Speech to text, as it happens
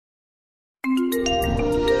First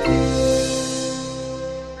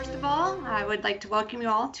of all, I would like to welcome you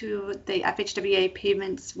all to the FHWA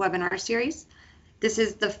Pavements webinar series. This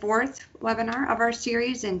is the fourth webinar of our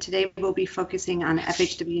series, and today we'll be focusing on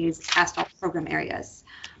FHWA's asphalt program areas.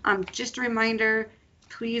 Just a reminder,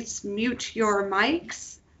 please mute your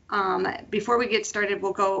mics. Before we get started,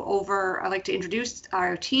 we'll go over, I'd like to introduce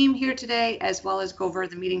our team here today, as well as go over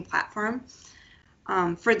the meeting platform.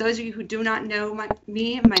 For those of you who do not know my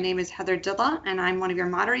name is Heather Dilla, and I'm one of your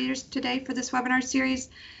moderators today for this webinar series,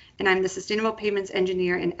 and I'm the Sustainable Pavements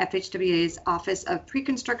Engineer in FHWA's Office of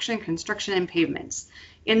Pre-Construction, Construction, and Pavements.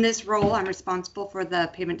 In this role, I'm responsible for the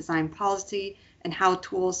pavement design policy and how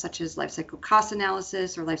tools such as life cycle cost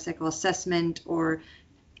analysis or life cycle assessment or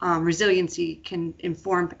resiliency can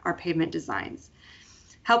inform our pavement designs.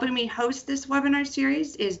 Helping me host this webinar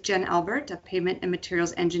series is Jen Albert, a pavement and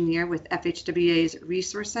materials engineer with FHWA's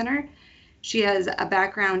Resource Center. She has a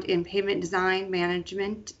background in pavement design and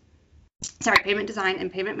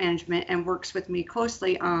pavement management, and works with me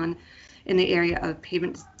closely in the area of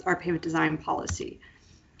our pavement design policy.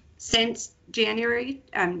 Since January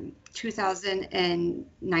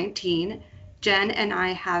 2019, Jen and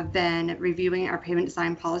I have been reviewing our pavement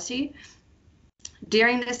design policy.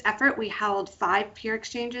 During this effort, we held 5 peer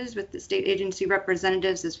exchanges with the state agency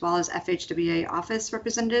representatives as well as FHWA office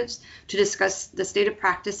representatives to discuss the state of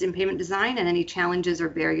practice in pavement design and any challenges or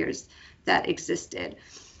barriers that existed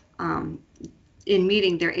in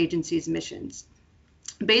meeting their agency's missions.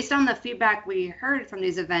 Based on the feedback we heard from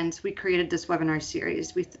these events, we created this webinar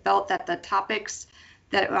series. We felt that the topics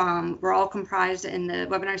that were all comprised in the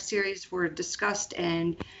webinar series were discussed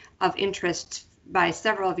and of interest by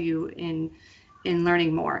several of you in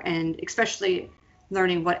learning more, and especially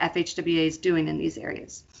learning what FHWA is doing in these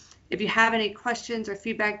areas. If you have any questions or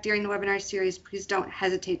feedback during the webinar series, please don't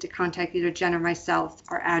hesitate to contact either Jen or myself.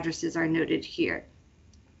 Our addresses are noted here.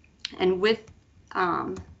 And with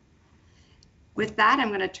that, I'm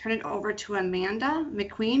going to turn it over to Amanda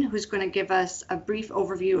McQueen, who's going to give us a brief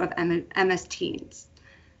overview of MS Teams.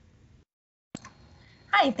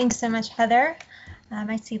 Hi, thanks so much, Heather.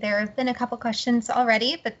 I see there have been a couple questions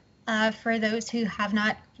already, but for those who have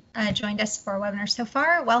not joined us for a webinar so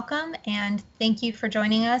far, welcome, and thank you for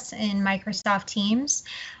joining us in Microsoft Teams.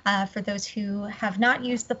 For those who have not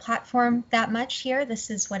used the platform that much here, this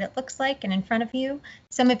is what it looks like and in front of you.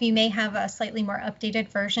 Some of you may have a slightly more updated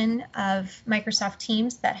version of Microsoft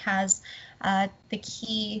Teams that has the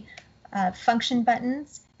key function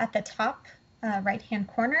buttons at the top right-hand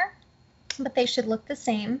corner, but they should look the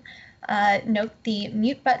same. Note the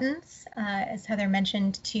mute buttons, as Heather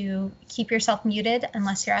mentioned, to keep yourself muted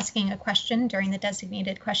unless you're asking a question during the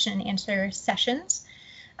designated question and answer sessions.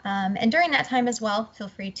 And during that time as well, feel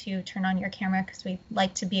free to turn on your camera because we'd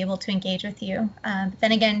like to be able to engage with you. But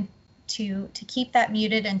then again, to keep that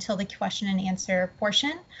muted until the question and answer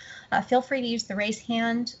portion, feel free to use the raise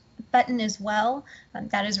hand button as well.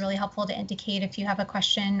 That is really helpful to indicate if you have a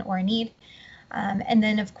question or a need. And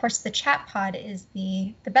then, of course, the chat pod is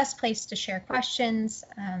the best place to share questions,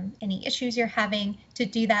 any issues you're having, to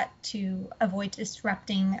do that to avoid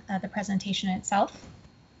disrupting the presentation itself.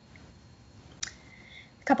 A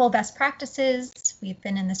couple of best practices. We've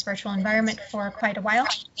been in this virtual environment for quite a while.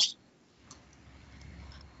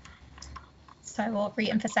 So I will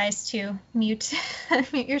re-emphasize to mute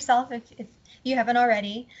yourself if you haven't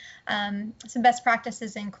already. Some best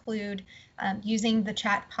practices include using the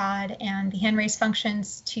chat pod and the hand raise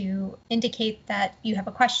functions to indicate that you have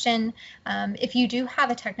a question. If you do have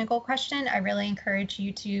a technical question, I really encourage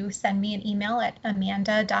you to send me an email at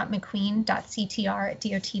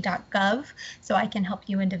amanda.mcqueen.ctr@dot.gov so I can help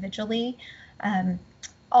you individually.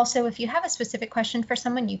 Also, if you have a specific question for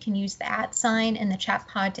someone, you can use the @ sign in the chat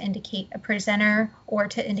pod to indicate a presenter or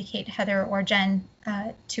to indicate Heather or Jen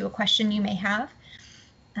to a question you may have.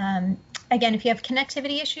 Again, if you have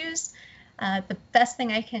connectivity issues, the best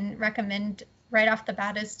thing I can recommend right off the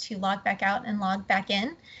bat is to log back out and log back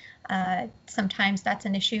in. Sometimes that's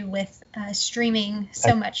an issue with streaming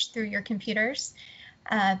so much through your computers.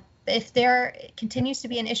 If there continues to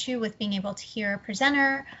be an issue with being able to hear a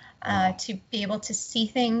presenter, to be able to see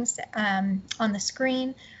things on the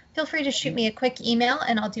screen, feel free to shoot me a quick email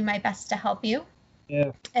and I'll do my best to help you.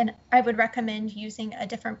 Yeah. And I would recommend using a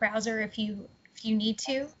different browser if you need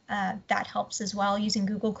to. That helps as well, using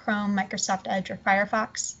Google Chrome, Microsoft Edge, or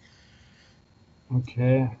Firefox.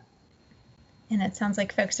 Okay. And it sounds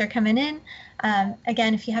like folks are coming in.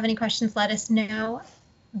 Again, if you have any questions, let us know.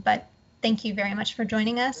 But thank you very much for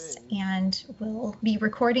joining us, and we'll be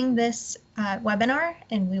recording this webinar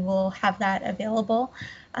and we will have that available.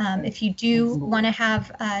 If you do want to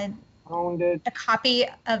have found it. a copy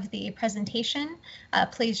of the presentation,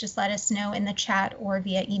 please just let us know in the chat or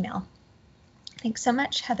via email. Thanks so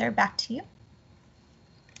much. Heather, back to you.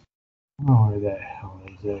 Oh, where the hell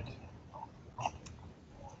is it?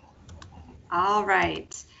 All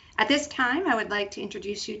right. At this time, I would like to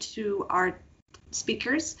introduce you to our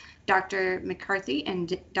speakers, Dr. McCarthy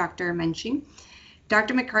and Dr. Menching.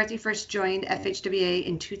 Dr. McCarthy first joined FHWA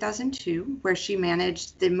in 2002, where she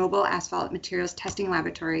managed the Mobile Asphalt Materials Testing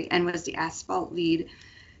Laboratory and was the asphalt lead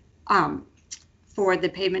for the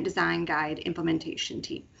Pavement Design Guide implementation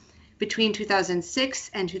team. Between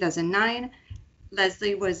 2006 and 2009,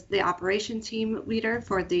 Leslie was the operations team leader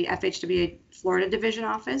for the FHWA Florida Division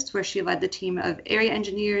Office, where she led the team of area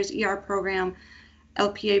engineers, ER program,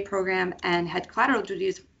 LPA program, and had collateral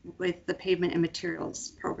duties with the pavement and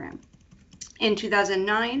materials program. In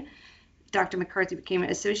 2009, Dr. McCarthy became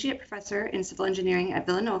an associate professor in civil engineering at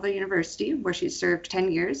Villanova University, where she served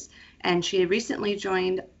 10 years, and she recently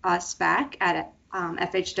joined us back at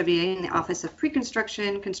FHWA in the Office of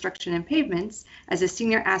Pre-Construction, Construction, and Pavements as a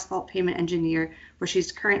senior asphalt pavement engineer, where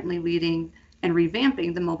she's currently leading and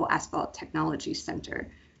revamping the Mobile Asphalt Technology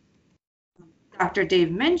Center. Dr. Dave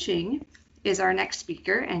Menching is our next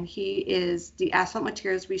speaker, and he is the Asphalt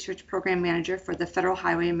Materials Research Program Manager for the Federal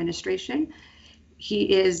Highway Administration.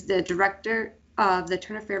 He is the director of the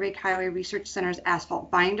Turner Fairbank Highway Research Center's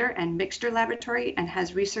Asphalt Binder and Mixture Laboratory, and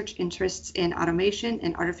has research interests in automation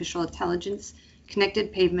and artificial intelligence,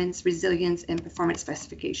 connected pavements, resilience, and performance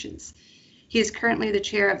specifications. He is currently the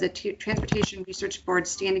chair of the Transportation Research Board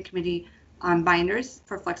Standing Committee on Binders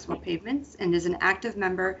for Flexible Pavements, and is an active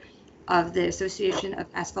member of the Association of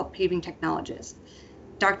Asphalt Paving Technologists.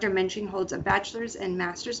 Dr. Menching holds a bachelor's and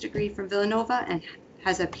master's degree from Villanova and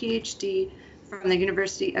has a PhD from the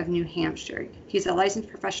University of New Hampshire. He's a licensed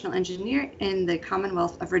professional engineer in the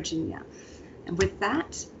Commonwealth of Virginia. And with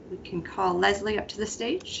that, we can call Leslie up to the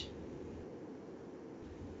stage.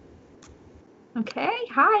 Okay,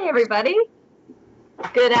 hi everybody.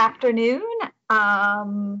 Good afternoon,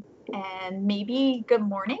 and maybe good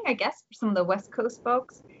morning, I guess, for some of the West Coast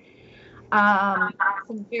folks. I'm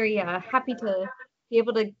very happy to be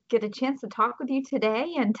able to get a chance to talk with you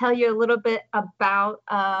today and tell you a little bit about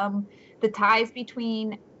the ties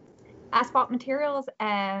between asphalt materials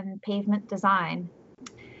and pavement design.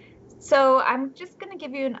 So I'm just going to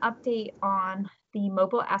give you an update on the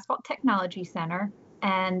Mobile Asphalt Technology Center,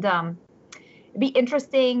 and it'd be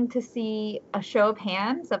interesting to see a show of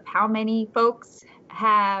hands of how many folks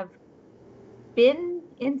have been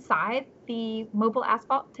inside the Mobile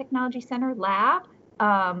Asphalt Technology Center lab.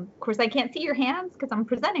 Of course, I can't see your hands because I'm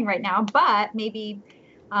presenting right now, but maybe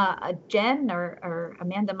Jen or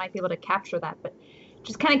Amanda might be able to capture that. But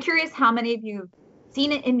just kind of curious how many of you have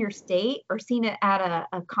seen it in your state or seen it at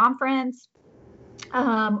a conference,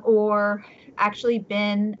 or actually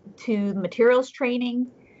been to materials training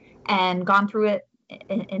and gone through it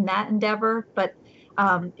in that endeavor. But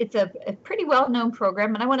it's a pretty well-known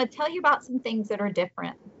program, and I want to tell you about some things that are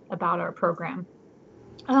different about our program.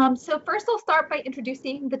 So first I'll start by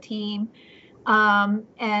introducing the team.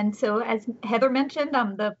 And so as Heather mentioned,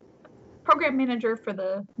 I'm the program manager for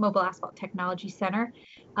the Mobile Asphalt Technology Center.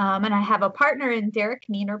 And I have a partner in Derek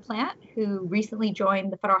Nienerplant, who recently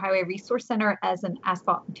joined the Federal Highway Resource Center as an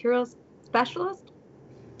asphalt materials specialist.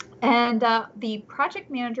 And the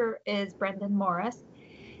project manager is Brendan Morris.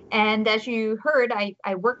 And as you heard,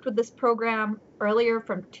 I worked with this program earlier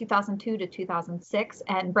from 2002 to 2006,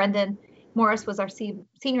 and Brendan Morris was our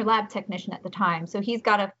senior lab technician at the time. So he's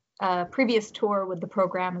got a previous tour with the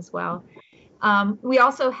program as well. We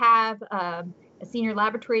also have a senior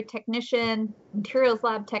laboratory technician, materials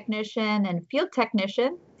lab technician, and field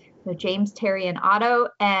technician, so James, Terry, and Otto.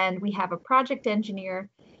 And we have a project engineer,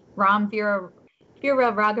 Ram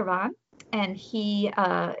Viraragavan, and he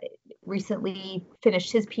recently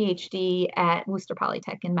finished his PhD at Worcester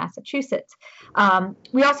Polytech in Massachusetts.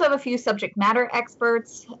 We also have a few subject matter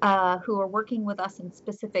experts who are working with us in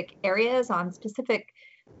specific areas on specific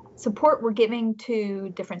support we're giving to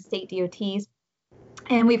different state DOTs.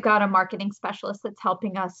 And we've got a marketing specialist that's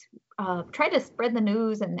helping us try to spread the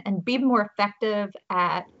news and be more effective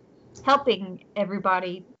at helping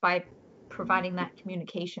everybody by providing that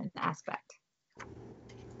communication aspect.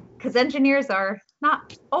 Because engineers are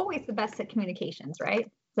not always the best at communications, right?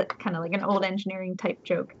 That's kind of like an old engineering type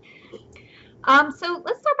joke. So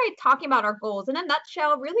let's start by talking about our goals. In a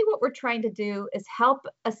nutshell, really what we're trying to do is help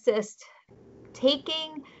assist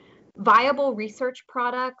taking viable research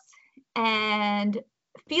products and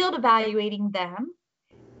field evaluating them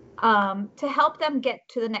to help them get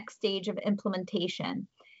to the next stage of implementation.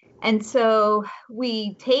 And so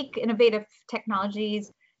we take innovative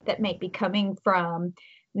technologies that might be coming from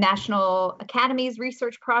National Academies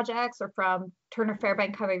research projects or from Turner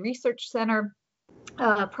Fairbank Highway Research Center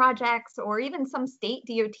projects, or even some state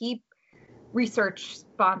DOT research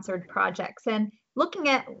sponsored projects, and looking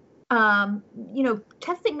at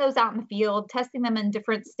testing those out in the field, testing them in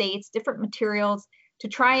different states, different materials, to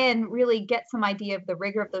try and really get some idea of the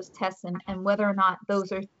rigor of those tests and whether or not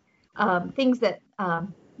those are things that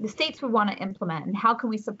the states would want to implement, and how can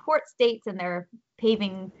we support states and their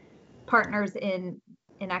paving partners in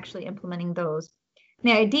actually implementing those.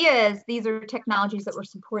 And the idea is these are technologies that will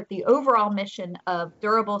support the overall mission of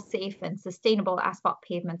durable, safe, and sustainable asphalt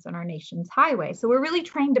pavements on our nation's highway. So we're really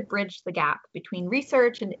trying to bridge the gap between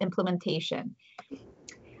research and implementation.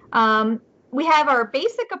 We have our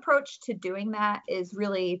basic approach to doing that is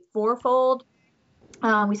really fourfold.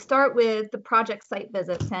 We start with the project site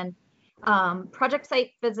visits, and project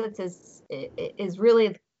site visits is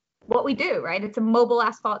really what we do, right? It's a mobile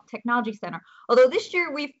asphalt technology center. Although this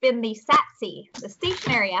year we've been the SATC, the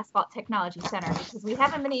Stationary Asphalt Technology Center, because we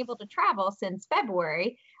haven't been able to travel since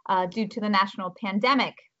February due to the national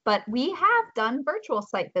pandemic. But we have done virtual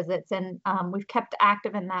site visits, and we've kept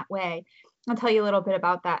active in that way. I'll tell you a little bit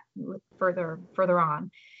about that further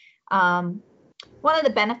on. One of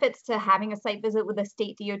the benefits to having a site visit with a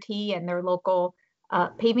state DOT and their local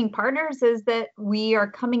paving partners is that we are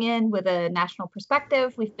coming in with a national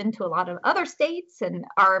perspective. We've been to a lot of other states, and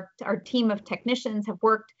our team of technicians have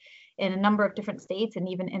worked in a number of different states and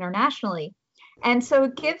even internationally. And so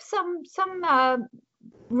it gives some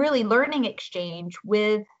really learning exchange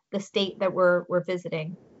with the state that we're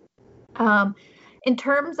visiting. In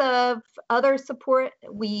terms of other support,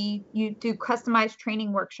 you do customized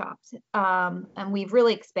training workshops, and we've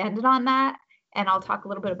really expanded on that, and I'll talk a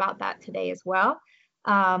little bit about that today as well.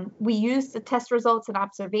 We use the test results and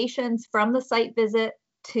observations from the site visit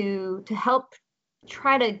to help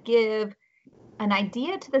try to give an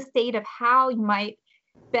idea to the state of how you might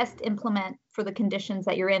best implement for the conditions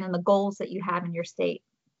that you're in and the goals that you have in your state.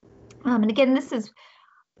 And again, this is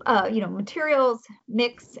materials,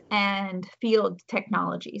 mix, and field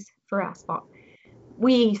technologies for asphalt.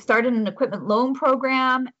 We started an equipment loan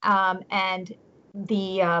program, and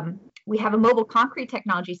we have a mobile concrete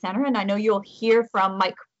technology center, and I know you'll hear from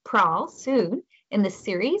Mike Prahl soon in this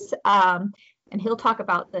series, and he'll talk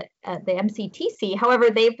about the MCTC. However,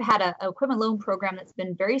 they've had an equipment loan program that's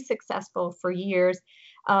been very successful for years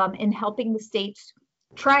in helping the states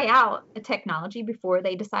try out a technology before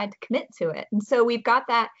they decide to commit to it. And so we've got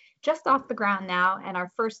that just off the ground now, and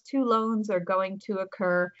our first 2 loans are going to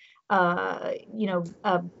occur,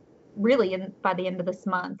 really by the end of this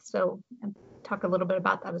month. So I'll talk a little bit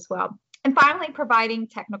about that as well. And finally, providing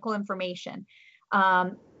technical information.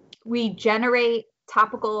 We generate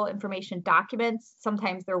topical information documents.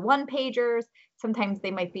 Sometimes they're one-pagers. Sometimes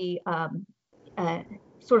they might be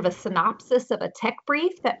sort of a synopsis of a tech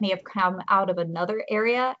brief that may have come out of another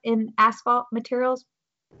area in asphalt materials.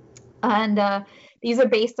 And these are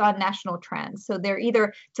based on national trends. So they're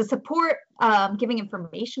either to support giving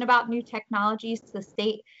information about new technologies to the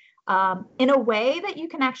state in a way that you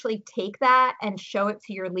can actually take that and show it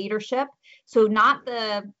to your leadership. So not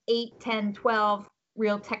the 8, 10, 12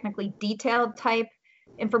 real technically detailed type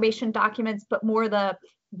information documents, but more the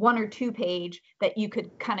 1 or 2 page that you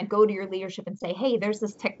could kind of go to your leadership and say, hey, there's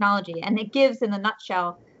this technology. And it gives in a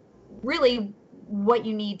nutshell really what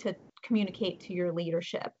you need to communicate to your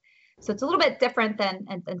leadership. So it's a little bit different than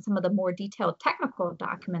some of the more detailed technical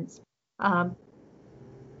documents.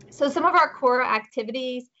 So some of our core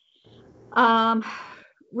activities,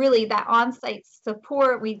 really that on-site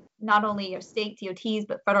support, we not only are state DOTs,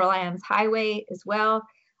 but federal lands highway as well.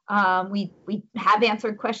 We have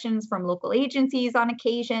answered questions from local agencies on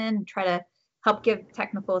occasion, try to help give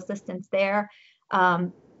technical assistance there.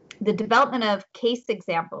 The development of case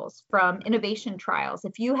examples from innovation trials.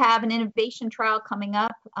 If you have an innovation trial coming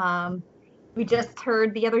up, we just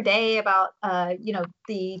heard the other day about,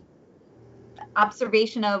 the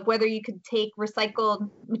observation of whether you could take recycled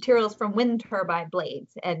materials from wind turbine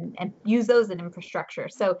blades and use those in infrastructure.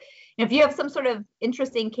 So if you have some sort of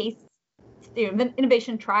interesting case,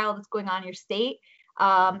 innovation trial that's going on in your state,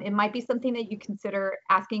 it might be something that you consider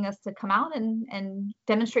asking us to come out and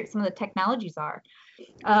demonstrate some of the technologies are.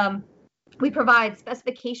 We provide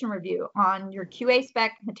specification review on your QA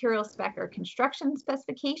spec, material spec, or construction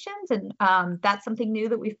specifications. And that's something new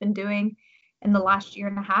that we've been doing in the last year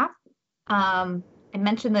and a half. I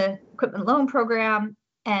mentioned the equipment loan program,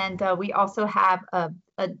 and we also have a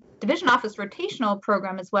division office rotational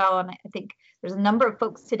program as well. And I think there's a number of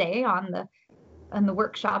folks today on the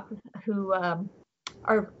workshop who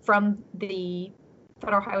are from the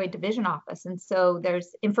Federal Highway Division office. And so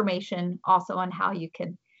there's information also on how you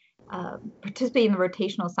can participate in the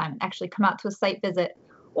rotational assignment, actually come out to a site visit,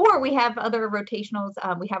 or we have other rotationals.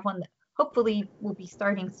 We have one that hopefully will be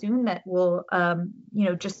starting soon that will,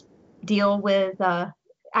 just deal with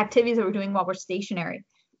activities that we're doing while we're stationary.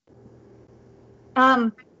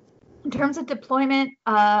 In terms of deployment,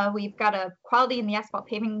 we've got a quality in the asphalt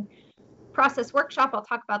paving process workshop. I'll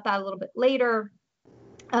talk about that a little bit later.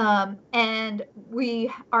 And we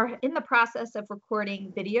are in the process of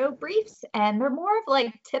recording video briefs, and they're more of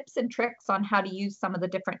like tips and tricks on how to use some of the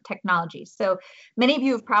different technologies. So many of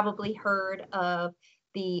you have probably heard of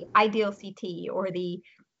the Ideal CT or the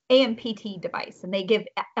AMPT device, and they give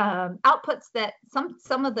outputs that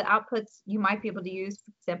some of the outputs you might be able to use,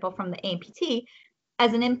 for example, from the AMPT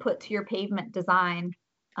as an input to your pavement design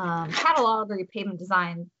catalog or your pavement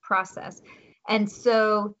design process. And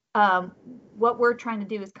so what we're trying to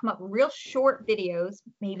do is come up with real short videos,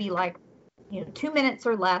 maybe like 2 minutes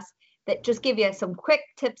or less, that just give you some quick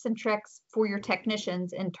tips and tricks for your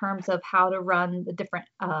technicians in terms of how to run the different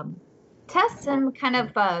tests and kind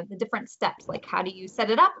of the different steps, like how do you set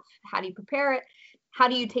it up, how do you prepare it, how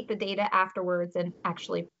do you take the data afterwards and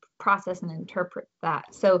actually process and interpret that.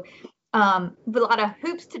 So with a lot of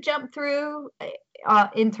hoops to jump through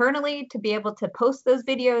internally to be able to post those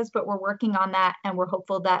videos, but we're working on that, and we're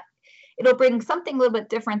hopeful that it'll bring something a little bit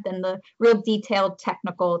different than the real detailed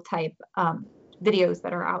technical type videos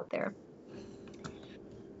that are out there.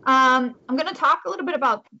 I'm going to talk a little bit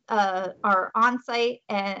about our on-site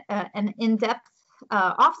and in-depth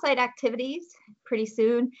off-site activities pretty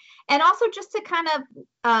soon, and also just to kind of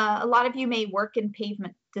a lot of you may work in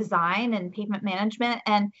pavement design and pavement management,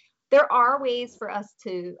 and there are ways for us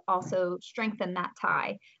to also strengthen that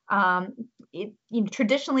tie.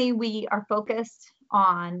 Traditionally, we are focused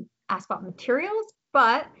on asphalt materials,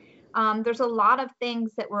 but there's a lot of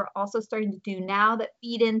things that we're also starting to do now that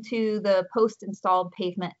feed into the post-installed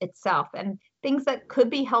pavement itself, and things that could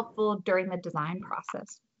be helpful during the design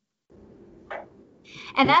process.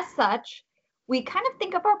 And as such, we kind of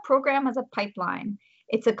think of our program as a pipeline.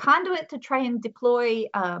 It's a conduit to try and deploy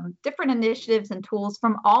different initiatives and tools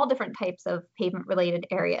from all different types of pavement-related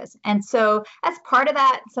areas. And so as part of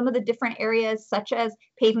that, some of the different areas such as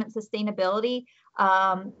pavement sustainability,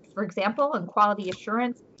 for example, and quality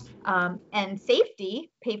assurance and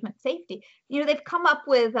safety, pavement safety, they've come up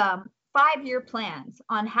with 5-year plans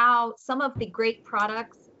on how some of the great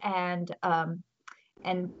products and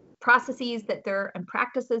processes that and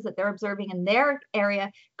practices that they're observing in their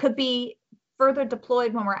area could be further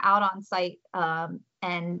deployed when we're out on site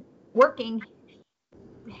and working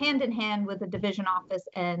hand in hand with the division office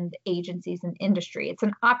and agencies and industry. It's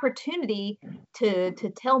an opportunity to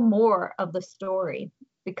tell more of the story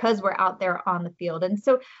because we're out there on the field. And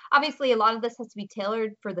so obviously a lot of this has to be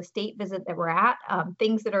tailored for the state visit that we're at.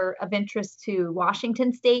 Things that are of interest to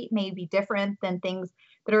Washington State may be different than things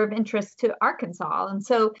that are of interest to Arkansas. And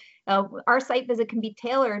so our site visit can be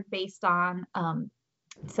tailored based on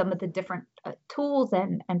some of the different tools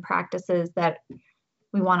and practices that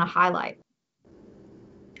we want to highlight.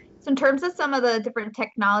 So in terms of some of the different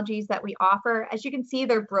technologies that we offer, as you can see,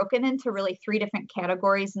 they're broken into really 3 different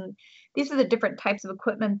categories. And these are the different types of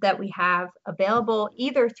equipment that we have available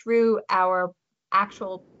either through our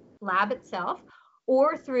actual lab itself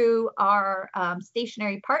or through our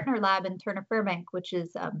stationary partner lab in Turner Fairbank, which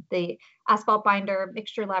is the Asphalt Binder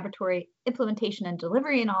Mixture Laboratory Implementation and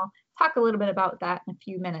Delivery. And I'll talk a little bit about that in a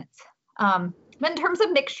few minutes. But in terms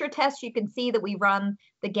of mixture tests, you can see that we run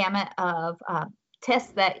the gamut of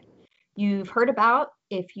tests that you've heard about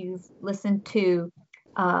if you've listened to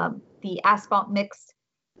the asphalt mix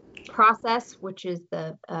process, which is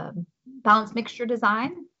the balanced mixture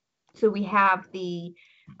design. So we have the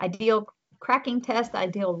ideal cracking test,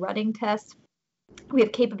 ideal rutting test. We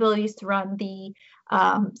have capabilities to run the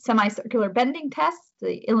semicircular bending test,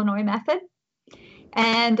 the Illinois method,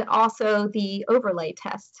 and also the overlay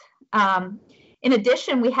test. In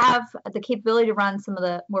addition, we have the capability to run some of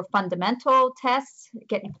the more fundamental tests,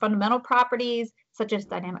 getting fundamental properties such as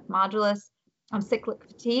dynamic modulus, cyclic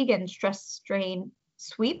fatigue, and stress strain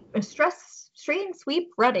sweep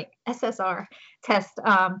rutting (SSR) test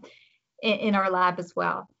in our lab as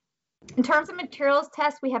well. In terms of materials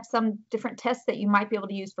tests, we have some different tests that you might be able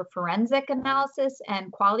to use for forensic analysis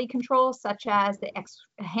and quality control, such as the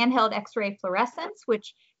handheld X-ray fluorescence,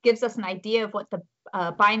 which gives us an idea of what the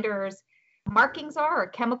binder's markings are or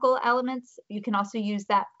chemical elements. You can also use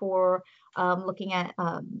that for looking at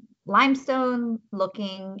limestone,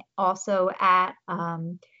 looking also at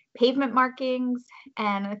pavement markings,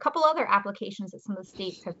 and a couple other applications that some of the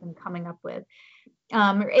states have been coming up with.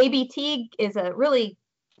 ABT is a really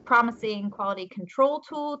promising quality control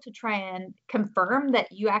tool to try and confirm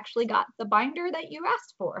that you actually got the binder that you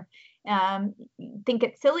asked for. Think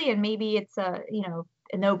it's silly and maybe it's a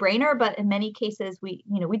no-brainer, but in many cases we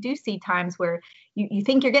do see times where you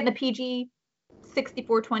think you're getting a PG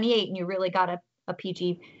 6428 and you really got a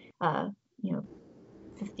PG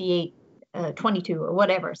 5822 or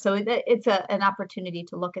whatever. So it's an opportunity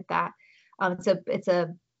to look at that. It's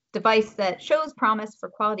a device that shows promise for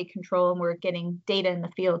quality control, and we're getting data in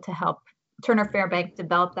the field to help Turner Fairbank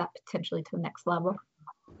develop that potentially to the next level.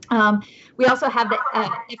 We also have the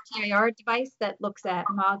FTIR device that looks at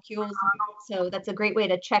molecules. So that's a great way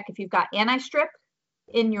to check if you've got anti-strip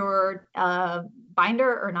in your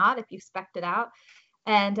binder or not, if you spec'd it out.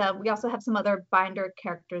 And we also have some other binder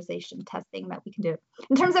characterization testing that we can do.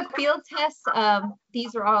 In terms of field tests,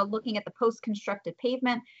 these are all looking at the post-constructed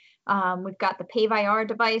pavement. We've got the PaveIR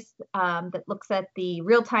device that looks at the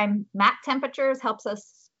real-time mat temperatures, helps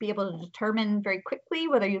us be able to determine very quickly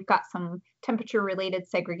whether you've got some temperature-related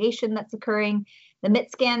segregation that's occurring. The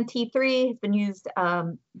MITSCAN T3 has been used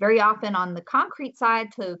very often on the concrete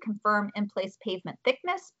side to confirm in-place pavement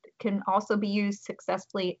thickness. It can also be used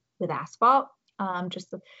successfully with asphalt,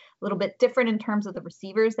 just a little bit different in terms of the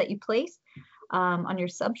receivers that you place on your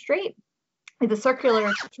substrate. The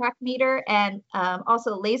circular track meter and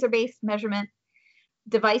also laser-based measurement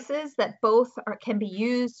devices that both can be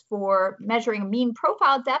used for measuring mean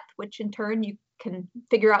profile depth, which in turn you can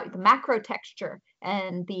figure out the macro texture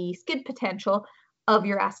and the skid potential of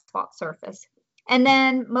your asphalt surface. And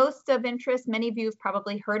then most of interest, many of you have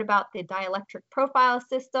probably heard about the dielectric profile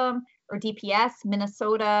system, or DPS.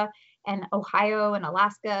 Minnesota and Ohio and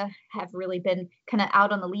Alaska have really been kind of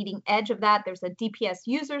out on the leading edge of that. There's a DPS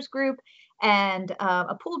users group and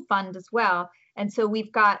a pooled fund as well. And so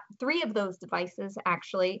we've got 3 of those devices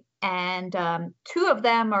actually, and 2 of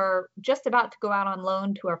them are just about to go out on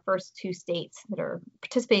loan to our first 2 states that are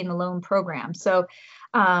participating in the loan program. So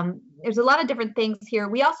there's a lot of different things here.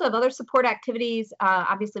 We also have other support activities.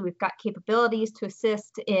 Obviously, we've got capabilities to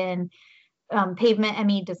assist in pavement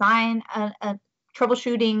ME design,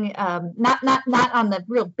 troubleshooting, not on the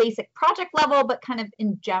real basic project level, but kind of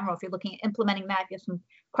in general. If you're looking at implementing that, you have some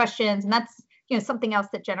questions, and that's something else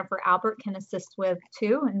that Jennifer Albert can assist with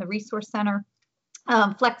too in the Resource Center.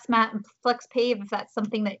 FlexMat and FlexPave, if that's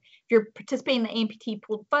something that if you're participating in the AMPT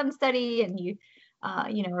pooled fund study and you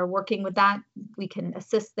are working with that, we can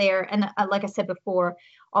assist there. And like I said before,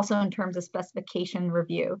 also in terms of specification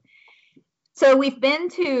review. So we've been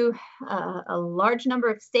to a large number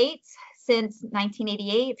of states since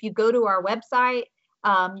 1988. If you go to our website,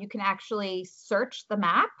 you can actually search the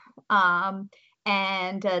map.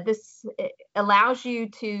 And this allows you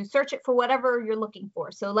to search it for whatever you're looking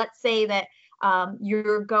for. So let's say that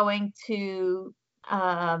you're going to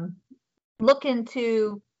look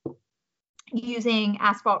into using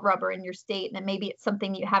asphalt rubber in your state, and maybe it's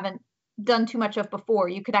something you haven't done too much of before.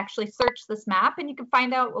 You could actually search this map and you can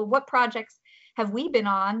find out, well, what projects have we been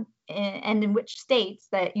on and in which states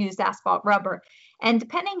that used asphalt rubber. And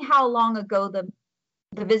depending how long ago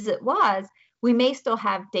the visit was, we may still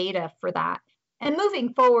have data for that. And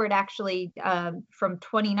moving forward, actually, from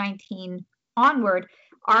 2019 onward,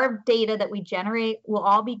 our data that we generate will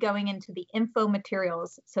all be going into the info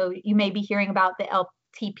materials. So you may be hearing about the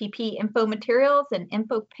LTPP info materials and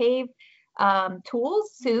InfoPave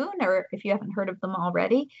tools soon, or if you haven't heard of them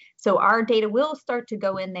already. So our data will start to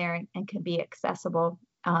go in there and can be accessible.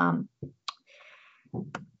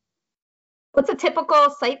 What's a typical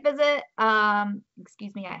site visit?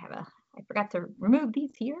 Excuse me, I forgot to remove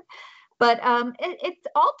these here. But it's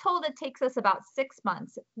all told, it takes us about 6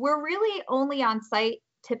 months. We're really only on site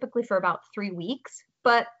typically for about 3 weeks.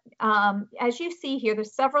 But as you see here,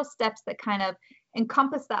 there's several steps that kind of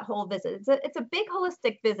encompass that whole visit. It's a big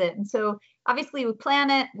holistic visit. And so obviously we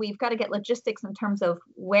plan it. We've got to get logistics in terms of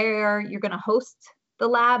where you're going to host the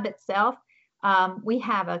lab itself. We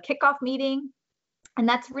have a kickoff meeting, and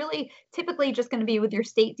that's really typically just going to be with your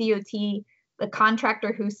state DOT, the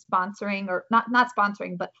contractor who's sponsoring, or not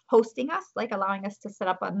sponsoring, but hosting us, like allowing us to set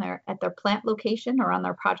up at their plant location or on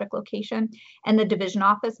their project location, and the division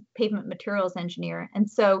office pavement materials engineer. And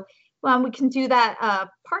so we can do that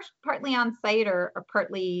partly on site or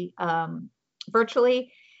partly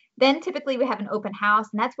virtually. Then typically we have an open house,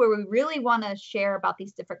 and that's where we really want to share about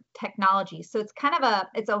these different technologies. So it's kind of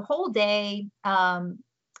it's a whole day.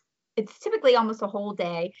 It's typically almost a whole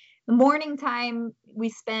day. The morning time we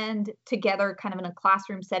spend together kind of in a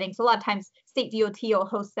classroom setting. So a lot of times state DOT will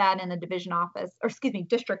host that in a division office, or excuse me,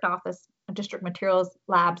 district office, a district materials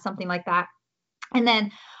lab, something like that. And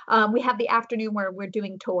then we have the afternoon where we're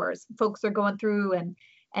doing tours. Folks are going through and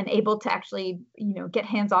and able to actually, get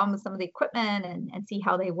hands-on with some of the equipment and see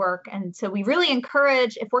how they work. And so we really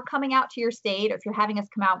encourage, if we're coming out to your state or if you're having us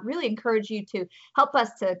come out, really encourage you to help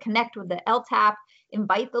us to connect with the LTAP,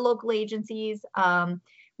 invite the local agencies.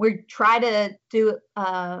 We try to do,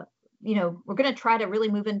 we're going to try to really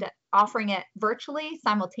move into offering it virtually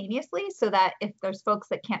simultaneously so that if there's folks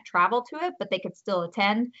that can't travel to it, but they could still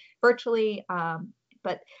attend virtually,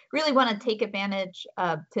 but really want to take advantage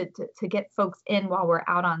to get folks in while we're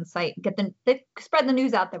out on site, spread the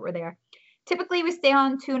news out that we're there. Typically, we stay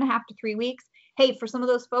on 2.5 to 3 weeks. Hey, for some of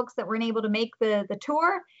those folks that weren't able to make the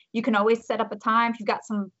tour, you can always set up a time. If you've got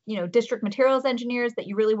some, district materials engineers that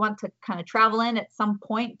you really want to kind of travel in at some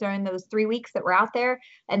point during those 3 weeks that we're out there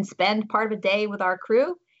and spend part of a day with our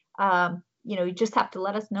crew, you just have to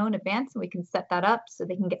let us know in advance and we can set that up so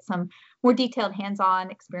they can get some more detailed hands-on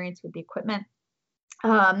experience with the equipment.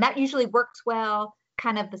 That usually works well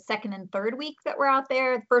kind of the second and third week that we're out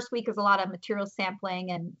there. The first week is a lot of material sampling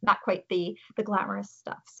and not quite the glamorous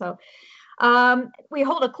stuff. So we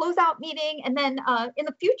hold a closeout meeting, and then in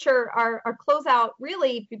the future, our closeout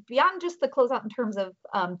really beyond just the closeout in terms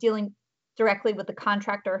of dealing directly with the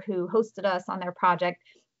contractor who hosted us on their project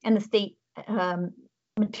and the state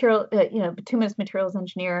bituminous materials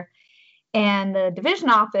engineer and the division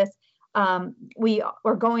office. We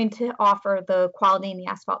are going to offer the quality in the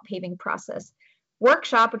asphalt paving process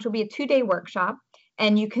workshop, which will be a 2-day workshop,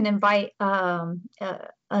 and you can invite a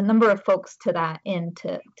number of folks to that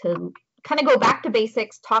to kind of go back to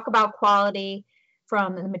basics, talk about quality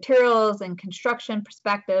from the materials and construction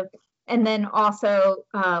perspective, and then also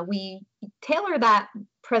we tailor that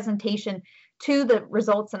presentation to the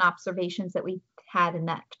results and observations that we had in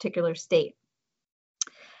that particular state.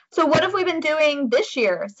 So what have we been doing this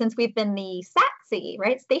year since we've been the SATC,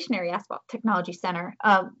 right? Stationary Asphalt Technology Center.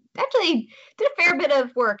 Actually did a fair bit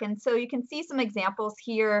of work. And so you can see some examples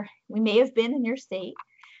here. We may have been in your state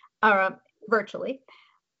virtually,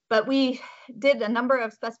 but we did a number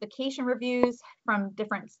of specification reviews from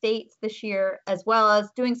different states this year, as well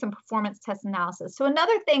as doing some performance test analysis. So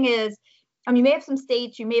another thing is, you may have some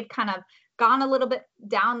states, you may have kind of gone a little bit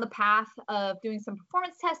down the path of doing some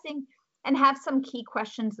performance testing and have some key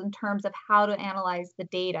questions in terms of how to analyze the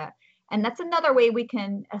data. And that's another way we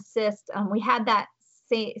can assist. We had that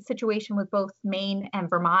situation with both Maine and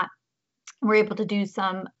Vermont. We're able to do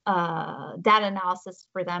some data analysis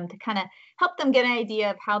for them to kind of help them get an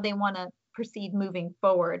idea of how they want to proceed moving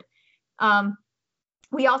forward.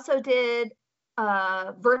 We also did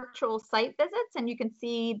virtual site visits, and you can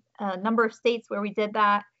see a number of states where we did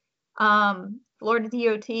that. Florida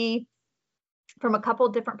DOT, from a couple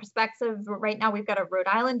of different perspectives. Right now, we've got a Rhode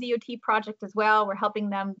Island DOT project as well. We're helping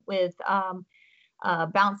them with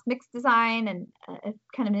balanced mix design and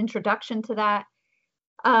kind of an introduction to that.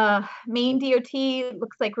 Maine DOT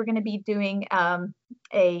looks like we're going to be doing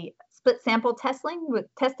a split sample testing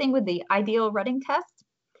with the ideal rutting test.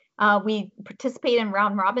 We participate in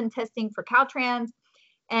round robin testing for Caltrans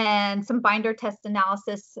and some binder test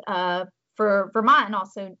analysis for Vermont and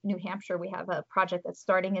also New Hampshire. We have a project that's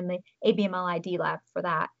starting in the ABMLID lab for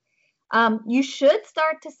that. You should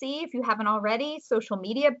start to see, if you haven't already, social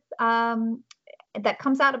media that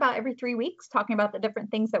comes out about every 3 weeks, talking about the different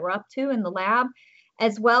things that we're up to in the lab,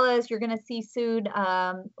 as well as you're going to see soon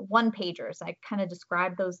one-pagers. I kind of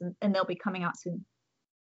described those, and they'll be coming out soon.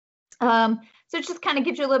 So it just kind of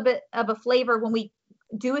gives you a little bit of a flavor. When we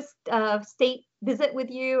do a state visit with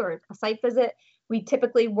you or a site visit, we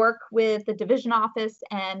typically work with the division office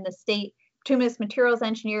and the state bituminous materials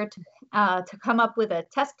engineer to come up with a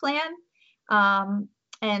test plan.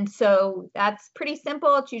 And so that's pretty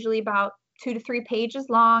simple. It's usually about 2 to 3 pages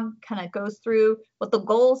long, kind of goes through what the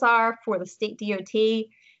goals are for the state DOT,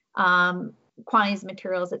 quantities of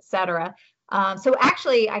materials, et cetera. So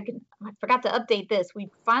actually, I forgot to update this. We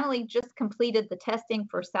finally just completed the testing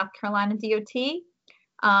for South Carolina DOT.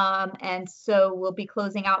 And so we'll be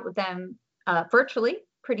closing out with them virtually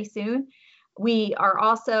pretty soon. We are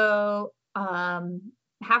also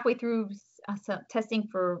halfway through testing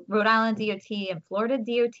for Rhode Island DOT, and Florida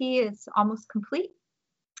DOT is almost complete.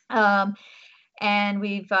 And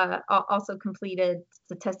we've also completed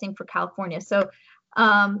the testing for California. So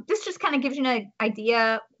this just kind of gives you an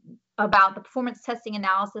idea about the performance testing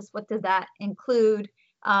analysis. What does that include?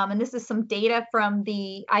 And this is some data from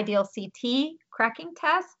the ideal CT cracking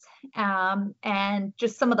test, and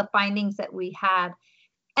just some of the findings that we had.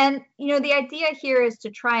 And, the idea here is to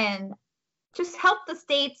try and just help the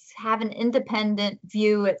states have an independent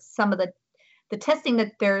view at some of the testing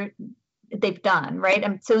that they've done, right?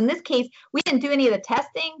 And so in this case, we didn't do any of the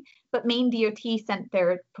testing, but Maine DOT sent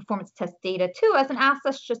their performance test data to us and asked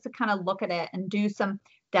us just to kind of look at it and do some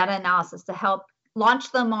data analysis to help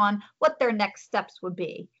launch them on what their next steps would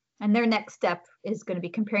be. And their next step is going to be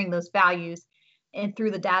comparing those values and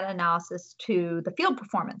through the data analysis to the field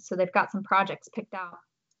performance. So they've got some projects picked out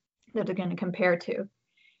that they're going to compare to.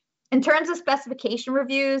 In terms of specification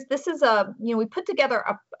reviews, this is we put together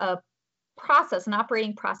a process, an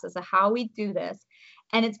operating process of how we do this.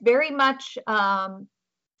 And it's very much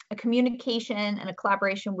a communication and a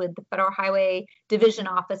collaboration with the Federal Highway Division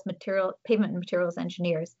Office Pavement and Materials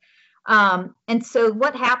Engineers. And so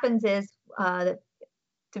what happens is the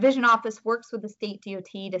Division Office works with the state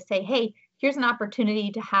DOT to say, hey, here's an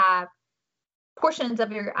opportunity to have portions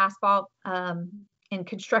of your asphalt and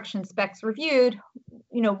construction specs reviewed.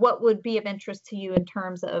 What would be of interest to you in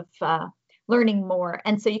terms of learning more?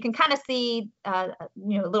 And so you can kind of see, a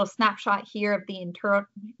little snapshot here of the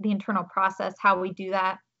internal process, how we do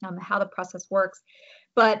that, how the process works.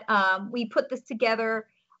 But we put this together,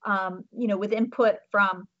 with input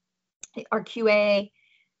from our QA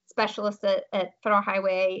specialists at Federal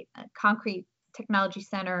Highway Concrete Technology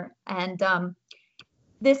Center. And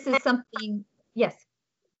this is something, yes,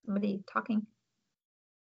 somebody talking?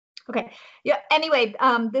 Okay, yeah, anyway,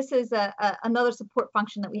 this is another support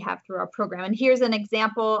function that we have through our program. And here's an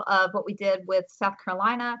example of what we did with South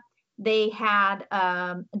Carolina. They had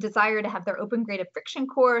a desire to have their open graded friction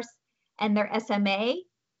course and their SMA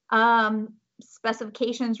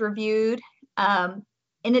specifications reviewed.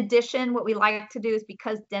 In addition, what we like to do is,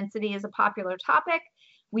 because density is a popular topic,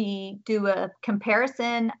 we do a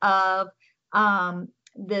comparison of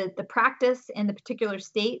the practice in the particular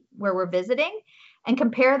state where we're visiting, and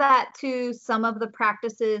compare that to some of the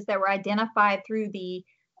practices that were identified through the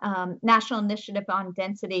National Initiative on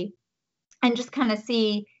Density, and just kind of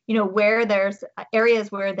see, where there's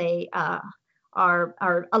areas where they are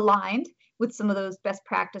aligned with some of those best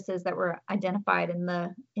practices that were identified in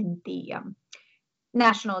the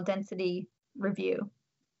National Density Review.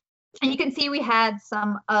 And you can see we had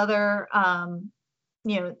some other,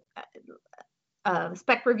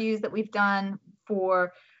 spec reviews that we've done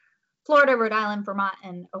for Florida, Rhode Island, Vermont,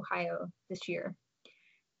 and Ohio this year.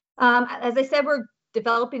 As I said, we're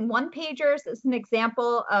developing one-pagers. This is an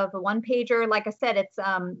example of a one-pager. Like I said, it's,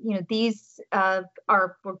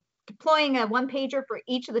 we're deploying a one-pager for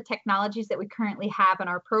each of the technologies that we currently have in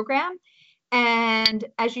our program. And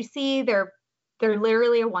as you see, they're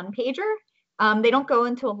literally a one-pager. They don't go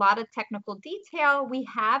into a lot of technical detail. We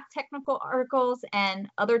have technical articles and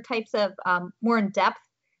other types of more in-depth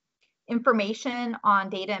information on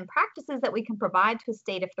data and practices that we can provide to a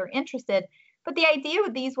state if they're interested. But the idea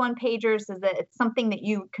with these one-pagers is that it's something that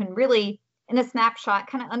you can really, in a snapshot,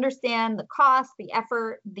 kind of understand the cost, the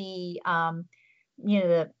effort, the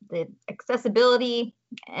accessibility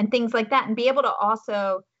and things like that, and be able to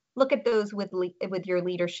also look at those with your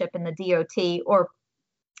leadership in the DOT or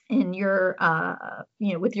in your,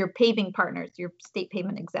 with your paving partners, your state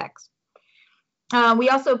pavement execs. We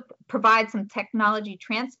also provide some technology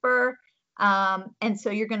transfer. And so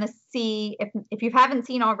you're going to see, if you haven't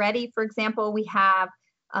seen already, for example, we have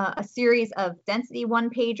a series of density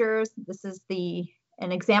one-pagers. This is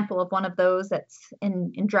an example of one of those that's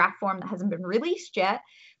in draft form that hasn't been released yet.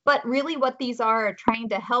 But really what these are trying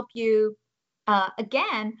to help you,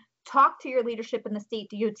 again, talk to your leadership in the state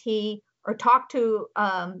DOT or talk to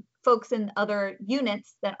folks in other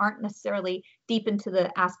units that aren't necessarily deep into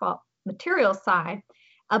the asphalt material side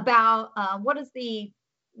about what is the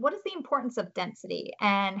importance of density,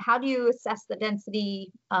 and how do you assess the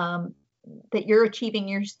density that you're achieving in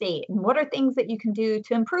your state, and what are things that you can do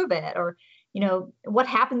to improve it, or what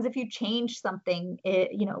happens if you change something,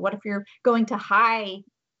 what if you're going to high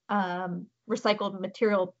recycled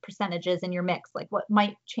material percentages in your mix, like what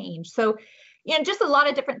might change. So just a lot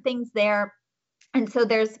of different things there. And so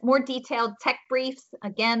there's more detailed tech briefs,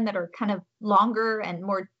 again, that are kind of longer and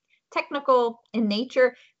more technical in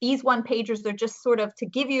nature. These one-pagers are just sort of to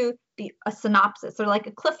give you a synopsis, or like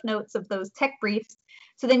a cliff notes of those tech briefs.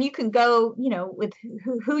 So then you can go, with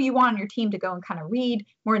who you want on your team to go and kind of read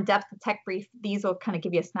more in depth the tech brief. These will kind of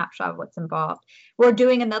give you a snapshot of what's involved. We're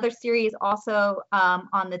doing another series also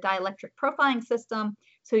on the dielectric profiling system.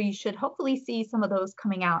 So you should hopefully see some of those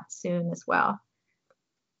coming out soon as well.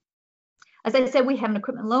 As I said, we have an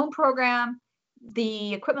equipment loan program.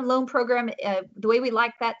 The equipment loan program, the way we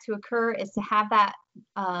like that to occur is to have that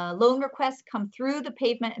loan request come through the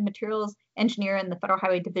pavement and materials engineer in the Federal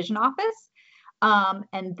Highway Division Office.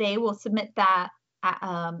 And they will submit that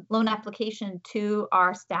loan application to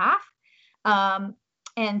our staff.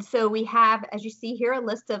 And so we have, as you see here, a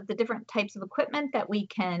list of the different types of equipment that we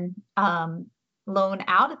can loan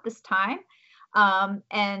out at this time.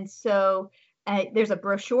 And so there's a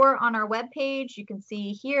brochure on our webpage. You can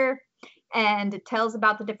see here, and it tells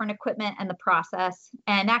about the different equipment and the process.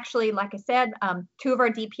 And actually, like I said, 2 of our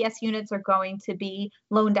DPS units are going to be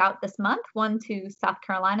loaned out this month, one to South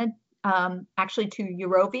Carolina, actually to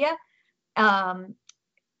Eurovia,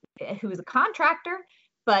 who is a contractor,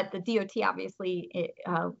 but the DOT obviously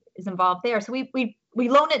is involved there. So we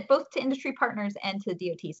loan it both to industry partners and to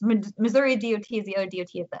DOTs. Missouri DOT is the other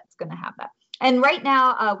DOT that's going to have that. And right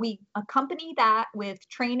now, we accompany that with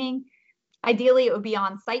training. Ideally, it would be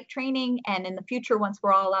on-site training, and in the future, once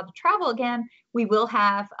we're all allowed to travel again, we will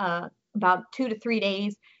have about 2 to 3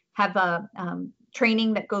 days have a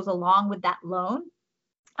training that goes along with that loan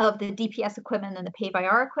of the DPS equipment and the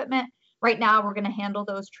pay-by-hour equipment. Right now, we're going to handle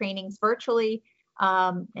those trainings virtually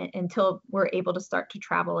until we're able to start to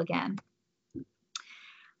travel again.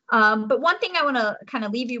 But one thing I want to kind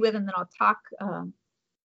of leave you with, and then I'll talk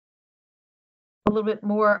a little bit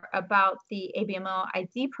more about the ABML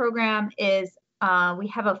ID program, is we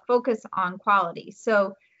have a focus on quality.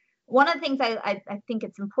 So one of the things I think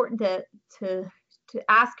it's important to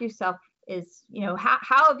ask yourself is,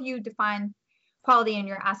 how have you defined quality in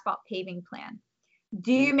your asphalt paving plan?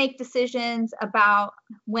 Do you make decisions about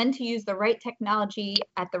when to use the right technology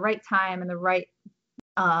at the right time and the right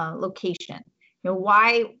location?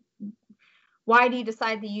 Why do you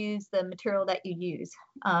decide to use the material that you use?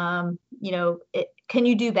 Can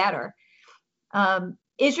you do better?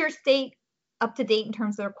 Is your state up to date in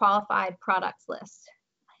terms of their qualified products list?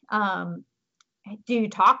 Do you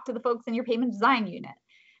talk to the folks in your pavement design unit?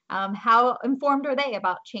 How informed are they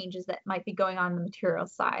about changes that might be going on the material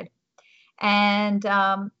side? And,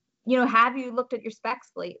 have you looked at your specs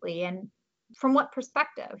lately, and from what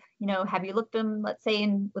perspective? Have you looked at them, let's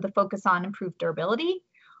say, with a focus on improved durability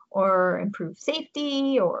or improved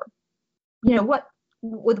safety, or,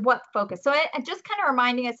 with what focus? So I just kind of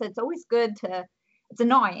reminding us that it's always good it's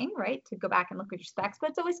annoying, right, to go back and look at your specs, but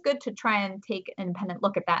it's always good to try and take an independent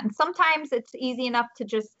look at that. And sometimes it's easy enough to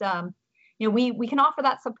just, we can offer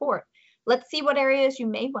that support. Let's see what areas you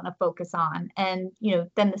may want to focus on. And,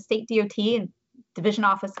 then the state DOT and division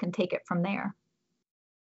office can take it from there.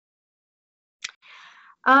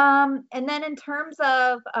 And then in terms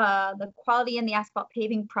of the quality in the asphalt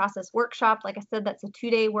paving process workshop, like I said, that's a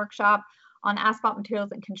 2-day workshop on asphalt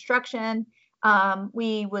materials and construction.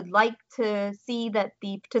 We would like to see that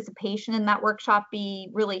the participation in that workshop be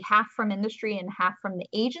really half from industry and half from the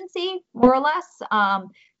agency, more or less,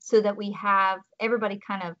 so that we have everybody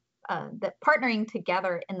kind of that partnering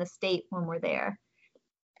together in the state when we're there.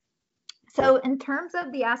 So in terms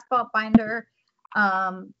of the asphalt binder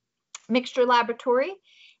mixture laboratory,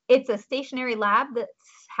 it's a stationary lab that's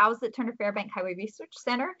housed at Turner Fairbank Highway Research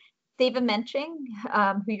Center. David Menching,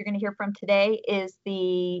 who you're going to hear from today, is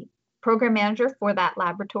the program manager for that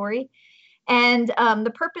laboratory. And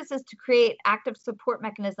the purpose is to create active support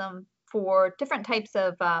mechanism for different types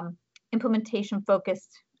of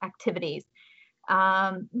implementation-focused activities.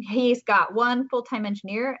 He's got 1 full-time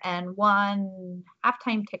engineer and 1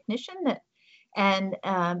 half-time technician, and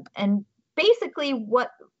basically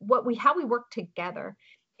how we work together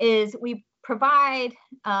is we provide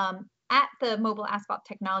at the Mobile Asphalt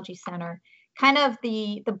Technology Center kind of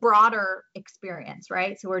the broader experience,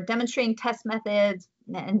 right? So we're demonstrating test methods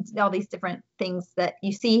and all these different things that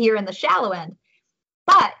you see here in the shallow end.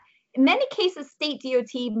 But in many cases, state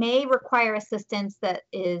DOT may require assistance that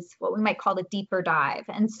is what we might call the deeper dive.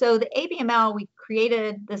 And so the ABML, we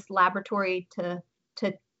created this laboratory to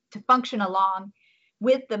function along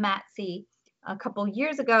with the MATC a couple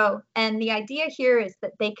years ago. And the idea here is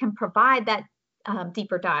that they can provide that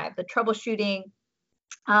deeper dive, the troubleshooting,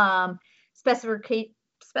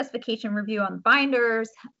 specification review on binders,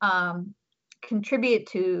 contribute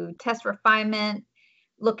to test refinement,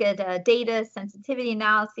 look at data sensitivity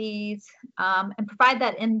analyses, and provide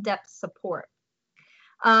that in-depth support.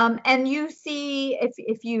 And you see,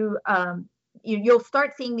 if you you'll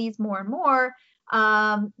start seeing these more and more.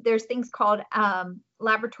 There's things called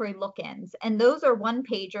laboratory look-ins, and those are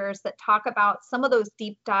one-pagers that talk about some of those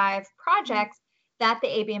deep dive projects that the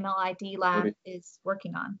ABML ID lab is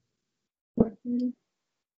working on.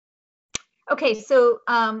 Okay, so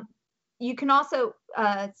you can also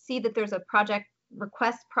see that there's a project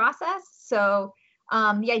request process. So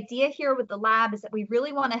the idea here with the lab is that we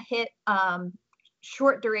really want to hit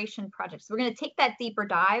short duration projects. So we're going to take that deeper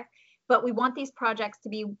dive, but we want these projects to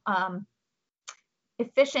be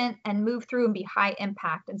efficient and move through and be high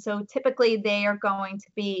impact. And so typically they are going to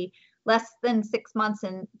be less than 6 months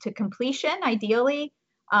into completion, ideally.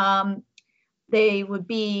 They would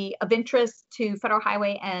be of interest to Federal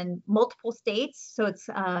Highway and multiple states. So it's,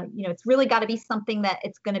 it's really got to be something that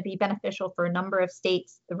it's going to be beneficial for a number of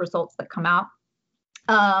states, the results that come out.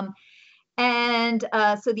 So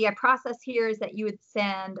the process here is that you would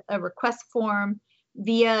send a request form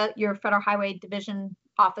via your Federal Highway Division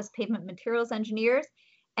Office Pavement Materials Engineers.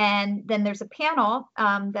 And then there's a panel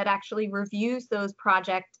that actually reviews those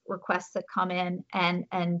project requests that come in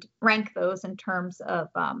and rank those in terms of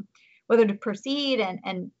whether to proceed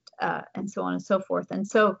and so on and so forth. And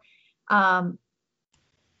so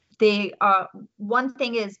one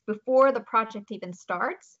thing is, before the project even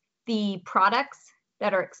starts, the products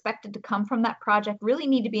that are expected to come from that project really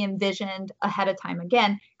need to be envisioned ahead of time,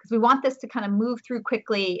 again, because we want this to kind of move through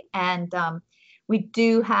quickly. And we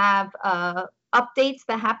do have updates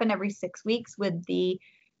that happen every 6 weeks with the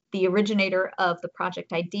originator of the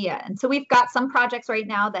project idea. And so we've got some projects right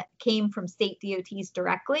now that came from state DOTs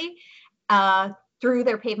directly through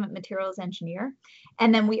their pavement materials engineer.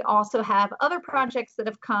 And then we also have other projects that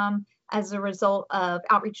have come as a result of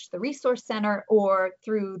outreach to the Resource Center or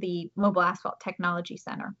through the Mobile Asphalt Technology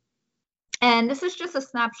Center. And this is just a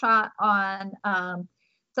snapshot on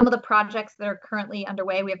some of the projects that are currently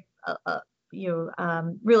underway. We have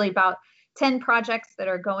really about 10 projects that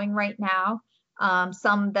are going right now,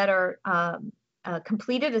 some that are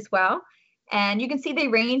completed as well. And you can see they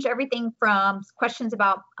range everything from questions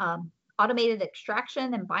about automated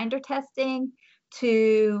extraction and binder testing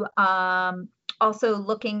to also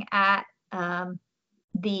looking at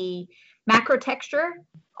the macro texture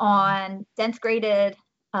on dense graded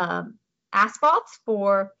asphalts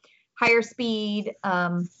for higher speed,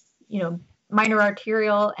 minor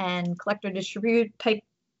arterial and collector distribute type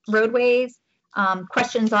roadways.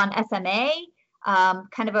 Questions on SMA,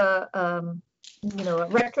 kind of a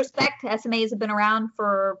retrospect. SMAs have been around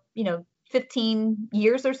for 15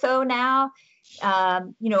 years or so now.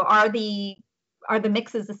 Are the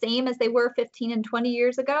mixes the same as they were 15 and 20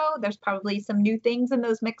 years ago? There's probably some new things in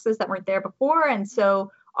those mixes that weren't there before. And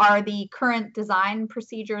so are the current design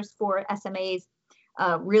procedures for SMAs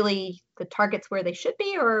really the targets where they should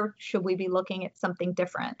be, or should we be looking at something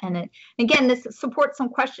different? And again, this supports a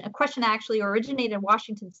question actually originated in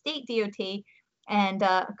Washington State DOT, and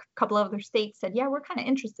a couple of other states said, yeah, we're kind of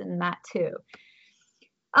interested in that too.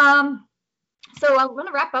 So I'm going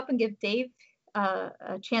to wrap up and give Dave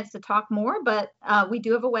a chance to talk more, but we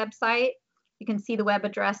do have a website. You can see the web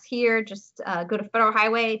address here. Just go to Federal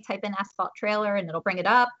Highway, type in asphalt trailer, and it'll bring it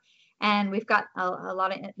up. And we've got a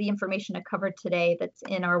lot of the information I covered today that's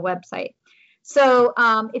in our website. So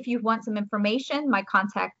if you want some information, my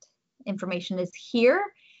contact information is here.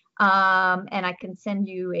 And I can send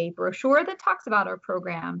you a brochure that talks about our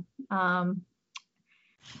program.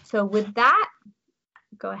 So with that,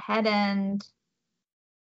 go ahead and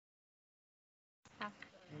pass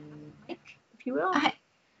the mic, if you will.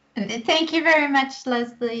 Thank you very much,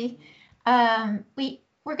 Leslie.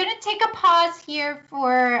 We're going to take a pause here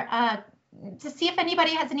for to see if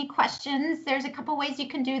anybody has any questions. There's a couple ways you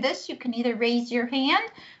can do this. You can either raise your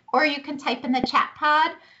hand or you can type in the chat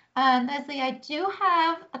pod. Leslie, I do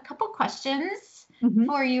have a couple questions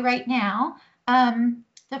for you right now.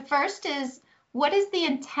 The first is, what is the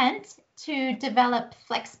intent to develop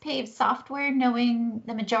FlexPave software, knowing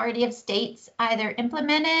the majority of states either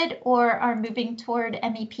implemented or are moving toward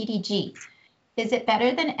MEPDG? Is it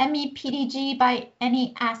better than MEPDG by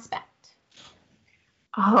any aspect?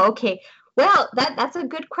 Oh, okay. Well, that's a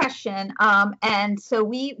good question. And so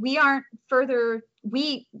we aren't further,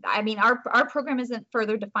 our program isn't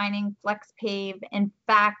further defining FlexPave. In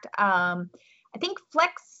fact, I think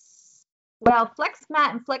FlexMat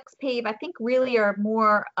and FlexPave, I think really are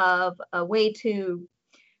more of a way to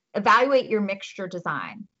evaluate your mixture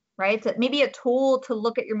design, right? So maybe a tool to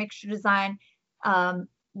look at your mixture design,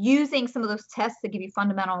 using some of those tests that give you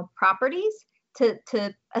fundamental properties to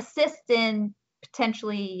assist in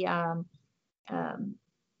potentially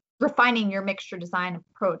refining your mixture design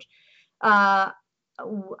approach.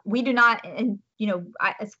 We do not, and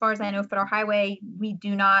as far as I know, Federal Highway, we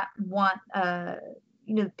do not want,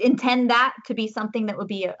 intend that to be something that would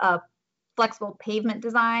be a flexible pavement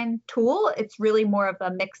design tool. It's really more of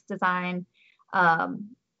a mixed design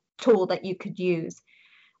tool that you could use.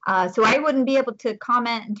 So I wouldn't be able to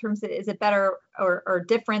comment in terms of is it better or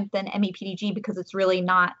different than MEPDG, because it's really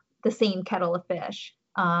not the same kettle of fish.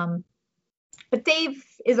 But Dave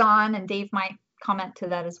is on, and Dave might comment to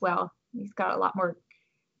that as well. He's got a lot more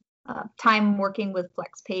time working with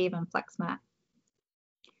FlexPave and FlexMat.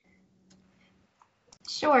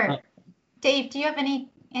 Sure. Dave, do you have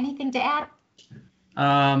anything to add?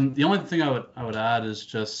 The only thing I would add is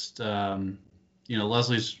just,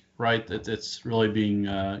 Leslie's right? It's really being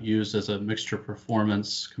used as a mixture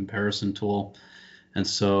performance comparison tool. And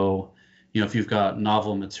so, if you've got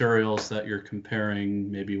novel materials that you're comparing,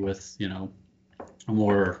 maybe with, a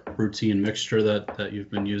more routine mixture that you've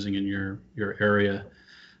been using in your area,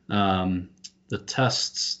 the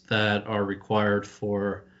tests that are required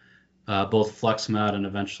for both FlexMat and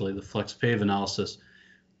eventually the FlexPave analysis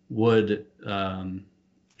would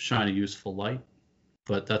shine a useful light,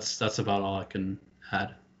 but that's about all I can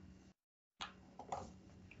add.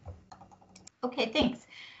 Okay, thanks.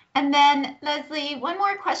 And then Leslie, one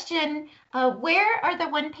more question. Where are the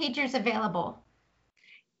one-pagers available?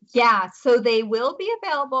 Yeah, so they will be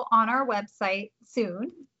available on our website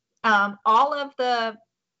soon. All of the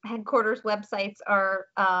headquarters websites are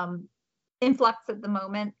in flux at the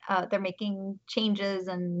moment. They're making changes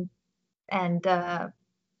and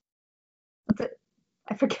what's it?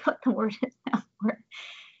 I forget what the word is now.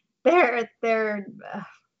 They're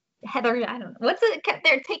Heather, I don't know. What's it?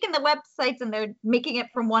 They're taking the websites and they're making it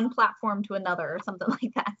from one platform to another or something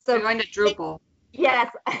like that. So They're going to Drupal.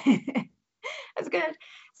 Yes, that's good.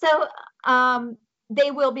 So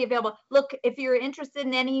they will be available. Look, if you're interested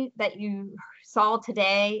in any that you saw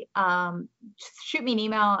today, just shoot me an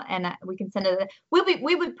email and we can send it. We'll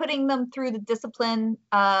be putting them through the discipline,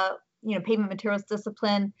 pavement materials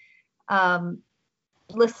discipline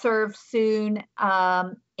listserv soon,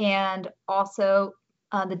 and also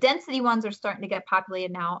the density ones are starting to get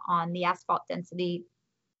populated now on the asphalt density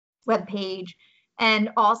webpage. And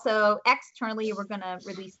also externally, we're going to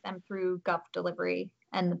release them through Gov Delivery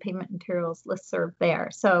and the pavement materials listserv there.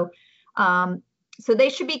 So, so they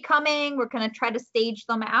should be coming. We're going to try to stage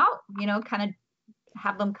them out, kind of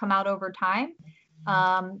have them come out over time,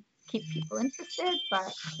 keep people interested.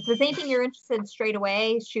 But if there's anything you're interested in straight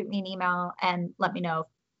away, shoot me an email and let me know.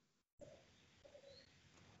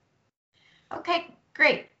 Okay,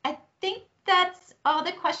 great. I think that's all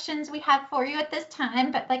the questions we have for you at this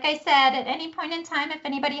time. But like I said, at any point in time, if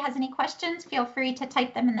anybody has any questions, feel free to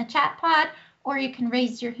type them in the chat pod or you can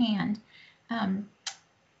raise your hand.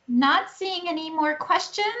 Not seeing any more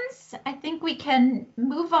questions, I think we can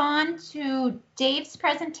move on to Dave's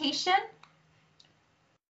presentation.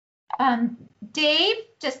 Dave,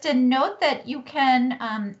 just a note that you can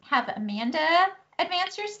have Amanda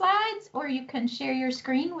advance your slides or you can share your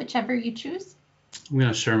screen, whichever you choose. I'm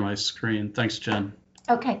going to share my screen. Thanks, Jen.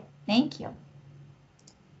 Okay, thank you.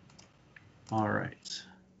 All right.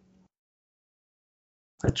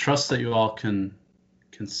 I trust that you all can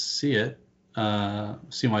see it.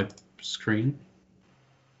 See my screen?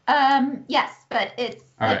 Yes, but it's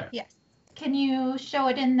all right. Yes. Can you show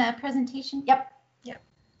it in the presentation? Yep.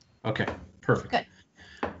 Okay, perfect. Good.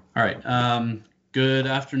 All right. Good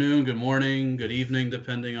afternoon, good morning, good evening,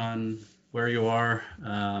 depending on where you are.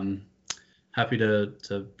 Happy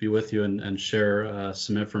to be with you and share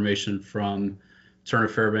some information from Turner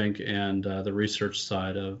Fairbank and the research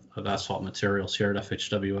side of asphalt materials here at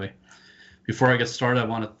FHWA. Before I get started, I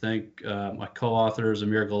want to thank my co-authors,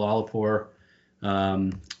 Amir Galalapur,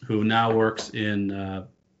 who now works in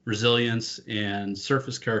resilience and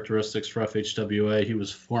surface characteristics for FHWA. He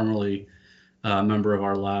was formerly a member of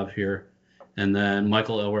our lab here. And then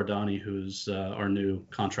Michael Elwardani, who's our new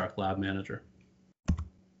contract lab manager.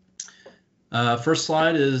 First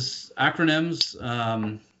slide is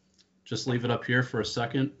acronyms. Just leave it up here for a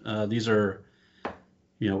second. These are,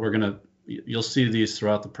 you'll see these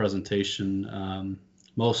throughout the presentation.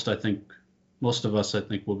 Most of us, I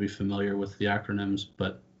think, will be familiar with the acronyms,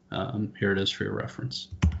 but here it is for your reference.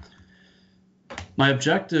 My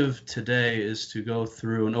objective today is to go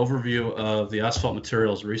through an overview of the Asphalt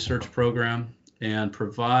Materials Research Program and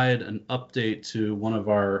provide an update to one of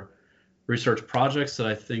our research projects that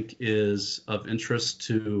I think is of interest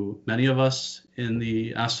to many of us in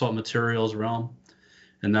the asphalt materials realm,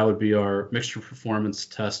 and that would be our mixture performance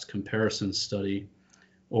test comparison study,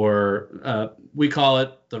 or we call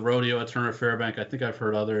it the rodeo at Turner Fairbank. I think I've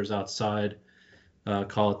heard others outside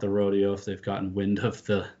call it the rodeo if they've gotten wind of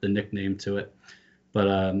the nickname to it. But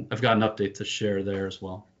I've got an update to share there as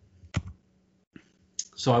well.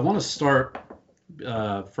 So I want to start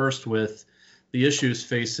first with the issues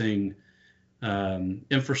facing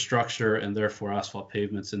infrastructure and therefore asphalt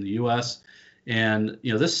pavements in the U.S. And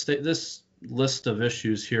this list of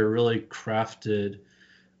issues here really crafted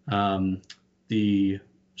the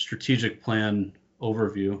strategic plan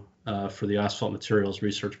overview for the Asphalt Materials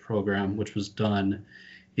Research Program, which was done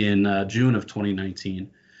in June of 2019.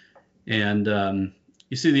 And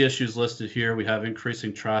you see the issues listed here. We have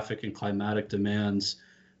increasing traffic and climatic demands,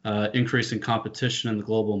 increasing competition in the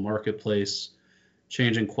global marketplace,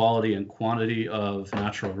 changing quality and quantity of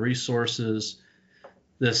natural resources,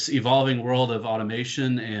 this evolving world of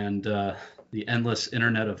automation and the endless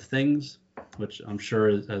Internet of Things, which I'm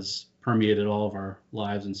sure has permeated all of our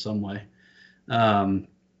lives in some way. And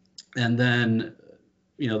then,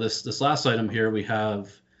 this last item here, we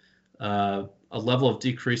have a level of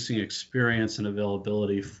decreasing experience and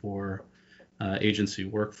availability for agency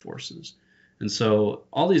workforces. And so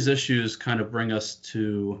all these issues kind of bring us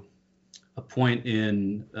to a point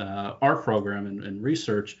in our program and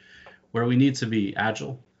research where we need to be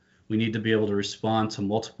agile. We need to be able to respond to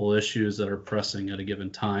multiple issues that are pressing at a given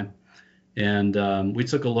time. And we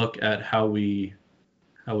took a look at how we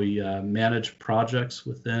manage projects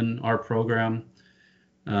within our program,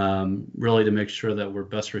 really to make sure that we're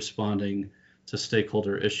best responding to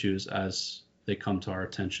stakeholder issues as they come to our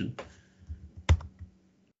attention.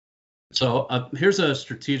 So here's a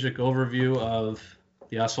strategic overview of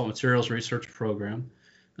the Asphalt Materials Research Program.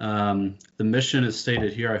 The mission is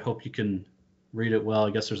stated here. I hope you can read it well.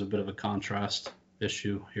 I guess there's a bit of a contrast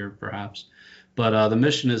issue here, perhaps. But the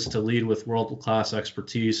mission is to lead with world-class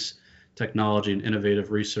expertise, technology, and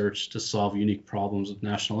innovative research to solve unique problems of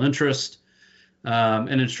national interest and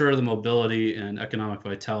ensure the mobility and economic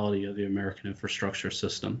vitality of the American infrastructure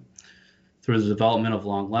system through the development of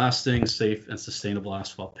long-lasting, safe, and sustainable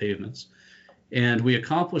asphalt pavements. And we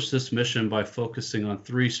accomplish this mission by focusing on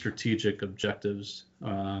 3 strategic objectives: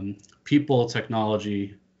 people,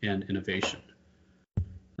 technology, and innovation.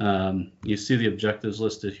 You see the objectives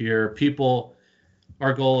listed here. People,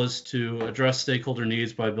 our goal is to address stakeholder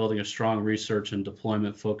needs by building a strong research and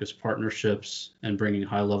deployment focused partnerships and bringing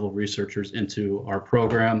high-level researchers into our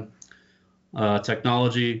program.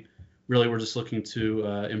 Technology, really we're just looking to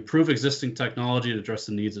improve existing technology to address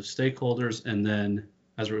the needs of stakeholders. And then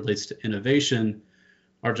as it relates to innovation,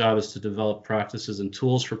 our job is to develop practices and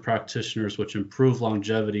tools for practitioners which improve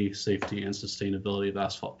longevity, safety, and sustainability of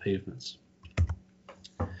asphalt pavements.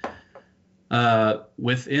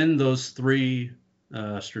 Within those 3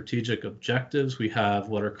 strategic objectives, we have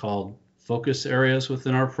what are called focus areas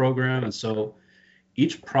within our program. And so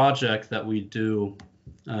each project that we do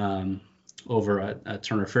over at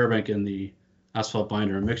Turner Fairbank in the Asphalt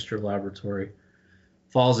Binder and Mixture Laboratory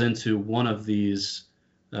falls into one of these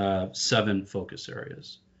 7 focus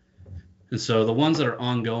areas. And so the ones that are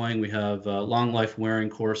ongoing, we have long life wearing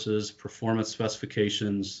courses, performance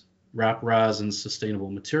specifications, wrap resin sustainable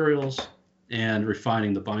materials, and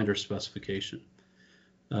refining the binder specification.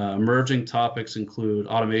 Emerging topics include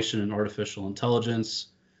automation and artificial intelligence,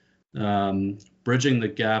 bridging the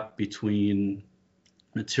gap between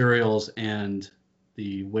materials and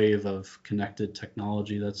the wave of connected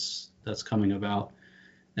technology that's coming about,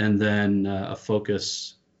 and then a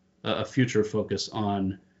future focus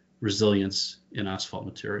on resilience in asphalt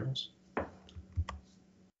materials.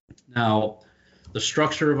 Now, the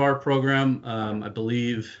structure of our program, I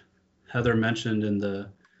believe Heather mentioned in the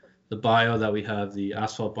bio that we have the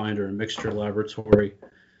Asphalt Binder and Mixture Laboratory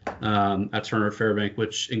at Turner Fairbank,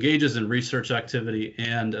 which engages in research activity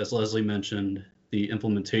and, as Leslie mentioned, the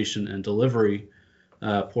implementation and delivery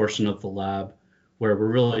portion of the lab, where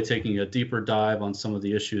we're really taking a deeper dive on some of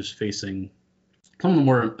the issues facing, some of the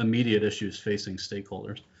more immediate issues facing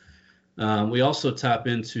stakeholders. We also tap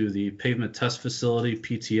into the Pavement Test Facility,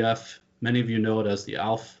 PTF. Many of you know it as the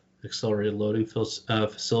ALF, Accelerated Loading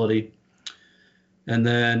Facility. And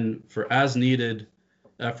then for as needed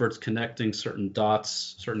efforts connecting certain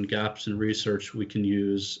dots, certain gaps in research, we can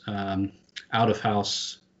use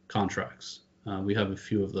out-of-house contracts. We have a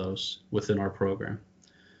few of those within our program.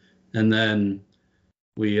 And then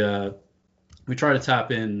we try to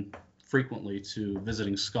tap in frequently to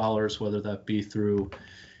visiting scholars, whether that be through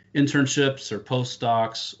internships or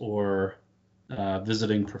postdocs or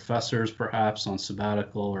visiting professors perhaps on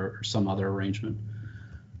sabbatical or some other arrangement.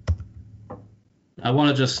 I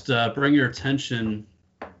want to just bring your attention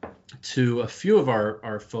to a few of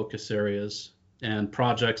our focus areas and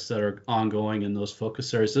projects that are ongoing in those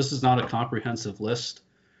focus areas. This is not a comprehensive list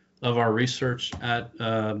of our research at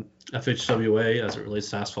FHWA as it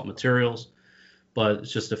relates to asphalt materials, but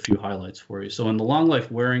it's just a few highlights for you. So in the long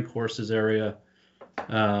life wearing courses area,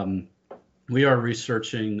 we are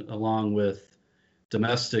researching along with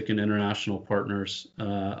domestic and international partners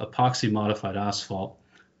epoxy modified asphalt.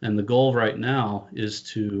 And the goal right now is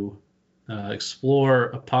to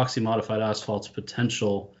explore epoxy modified asphalt's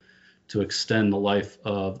potential to extend the life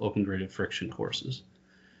of open graded friction courses.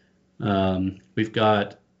 We've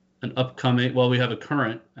got an upcoming, well, we have a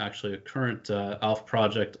current ALF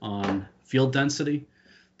project on field density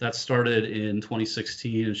that started in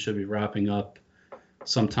 2016 and should be wrapping up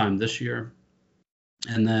sometime this year.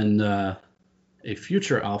 And then a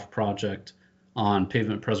future ALF project on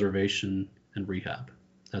pavement preservation and rehab.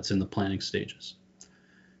 that's in the planning stages.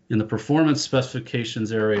 In the performance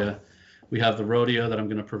specifications area, we have the rodeo that I'm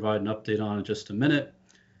going to provide an update on in just a minute.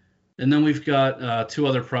 And then we've got two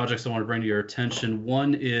other projects I want to bring to your attention.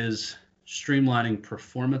 One is streamlining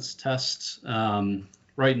performance tests.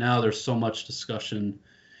 Right now, there's so much discussion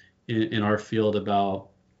in our field about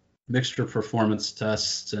mixture performance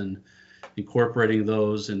tests and incorporating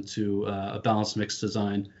those into a balanced mix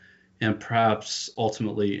design, and perhaps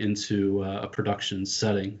ultimately into a production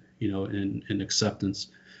setting, in acceptance.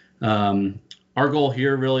 Our goal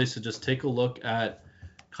here really is to just take a look at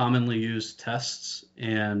commonly used tests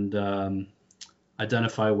and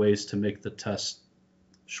identify ways to make the test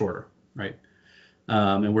shorter, right?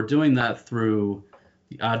 And we're doing that through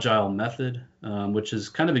the agile method, which is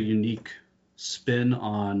kind of a unique spin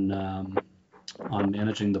on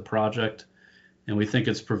managing the project, and we think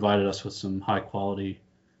it's provided us with some high quality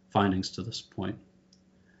findings to this point.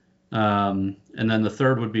 And then the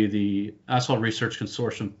third would be the Asphalt Research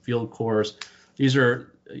Consortium field cores. These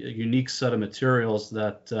are a unique set of materials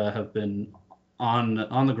that have been on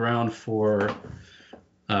the ground for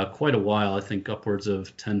quite a while, I think upwards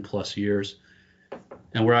of 10 plus years.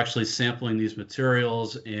 And we're actually sampling these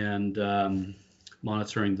materials and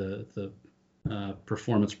monitoring the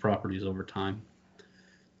performance properties over time.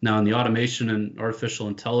 Now, in the automation and artificial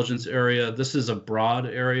intelligence area, this is a broad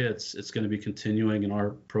area. It's going to be continuing in our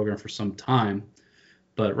program for some time,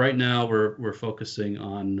 but right now we're focusing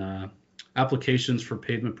on applications for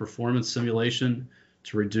pavement performance simulation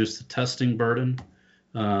to reduce the testing burden.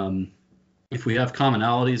 If we have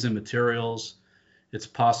commonalities in materials, it's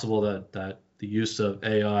possible that the use of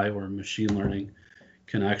AI or machine learning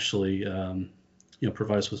can actually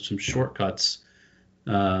provide us with some shortcuts,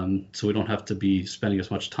 so we don't have to be spending as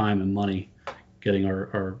much time and money getting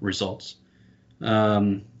our results.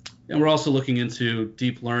 And we're also looking into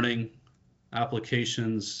deep learning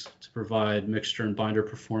applications to provide mixture and binder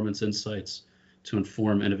performance insights to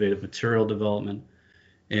inform innovative material development.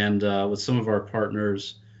 And with some of our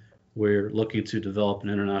partners, we're looking to develop an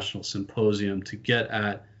international symposium to get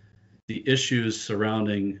at the issues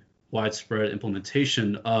surrounding widespread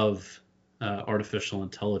implementation of artificial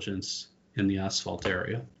intelligence in the asphalt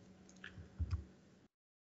area.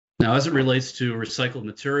 Now, as it relates to recycled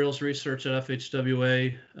materials research at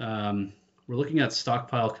FHWA, we're looking at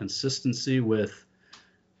stockpile consistency with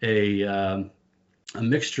a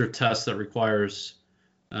mixture test that requires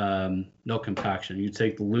no compaction. You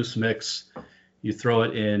take the loose mix, you throw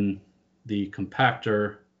it in the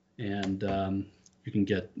compactor, and you can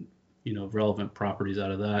get relevant properties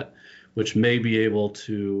out of that, which may be able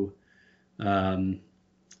to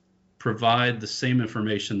provide the same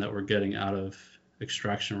information that we're getting out of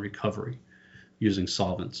extraction and recovery using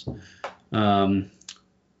solvents.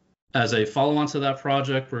 As a follow-on to that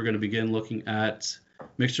project, we're going to begin looking at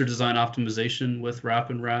mixture design optimization with RAP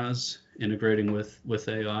and RAS, integrating with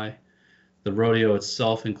AI. The rodeo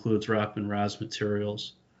itself includes RAP and RAS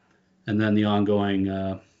materials, and then the ongoing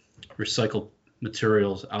recycled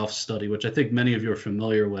materials ALF study, which I think many of you are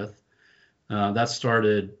familiar with. That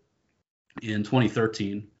started in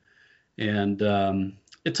 2013, and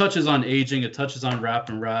it touches on aging, it touches on RAP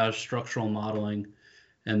and RAS, structural modeling,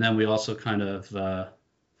 and then we also kind of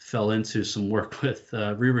fell into some work with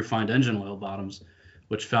re-refined engine oil bottoms,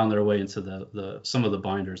 which found their way into some of the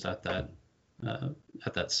binders at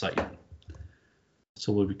that site.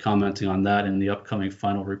 So we'll be commenting on that in the upcoming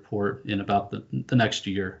final report in about the next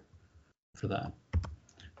year for that.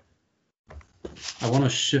 I want to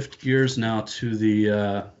shift gears now to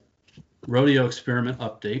the rodeo experiment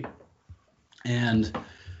update. And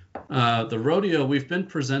the rodeo, we've been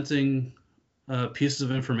presenting pieces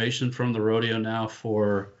of information from the rodeo now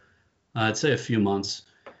for, I'd say, a few months.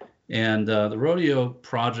 And the rodeo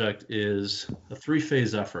project is a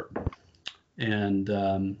 3-phase effort. And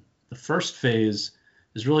the first phase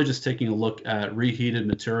is really just taking a look at reheated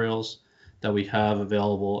materials that we have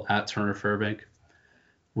available at Turner Fairbank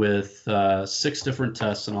with 6 different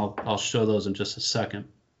tests, and I'll show those in just a second.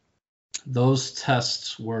 Those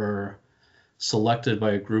tests were selected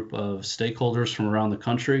by a group of stakeholders from around the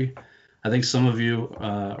country. I think some of you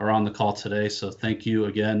are on the call today, so thank you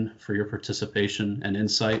again for your participation and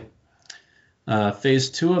insight. Phase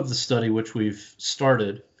 2 of the study, which we've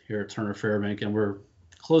started here at Turner Fairbank, and we're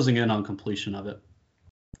closing in on completion of it,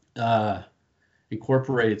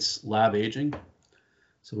 incorporates lab aging.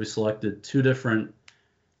 So we selected 2 different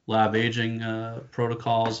lab aging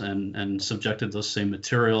protocols and subjected those same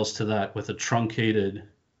materials to that with a truncated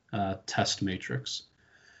test matrix.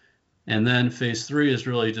 And then phase 3 is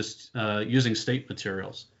really just using state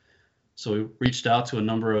materials. So we reached out to a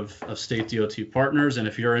number of state DOT partners, and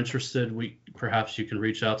if you're interested, perhaps you can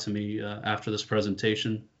reach out to me after this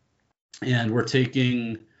presentation. And we're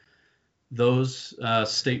taking those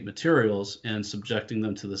state materials and subjecting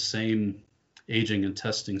them to the same aging and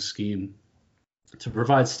testing scheme to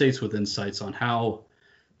provide states with insights on how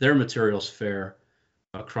their materials fare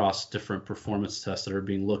across different performance tests that are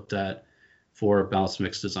being looked at for a balanced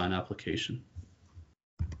mix design application.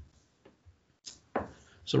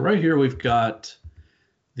 So right here we've got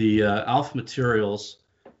the ALF materials,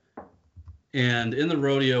 and in the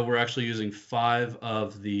rodeo we're actually using 5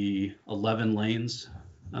 of the 11 lanes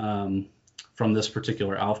from this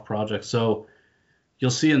particular ALF project. So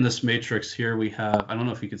you'll see in this matrix here we have, I don't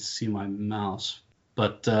know if you can see my mouse,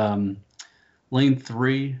 but lane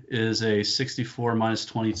 3 is a 64 minus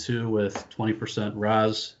 22 with 20%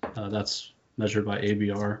 RAS. That's measured by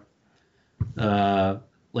ABR.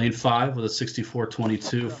 Lane 5 with a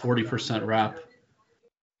 6422, 40% RAP.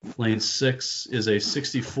 Lane 6 is a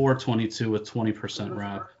 6422 with 20%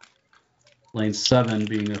 RAP. Lane 7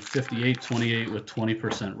 being a 5828 with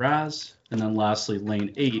 20% RAS. And then lastly,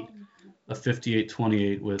 lane 8, a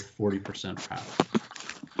 5828 with 40% RAP.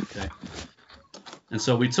 Okay. And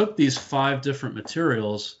so we took these 5 different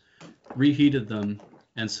materials, reheated them,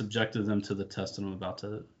 and subjected them to the test that I'm about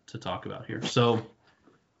to talk about here. So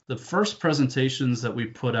the first presentations that we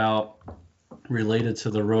put out related to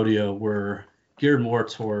the rodeo were geared more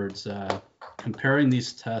towards comparing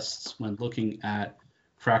these tests when looking at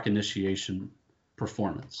crack initiation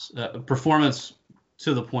performance, performance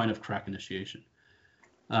to the point of crack initiation.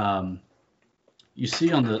 You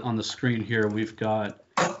see on the screen here, we've got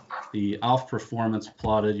the ALF performance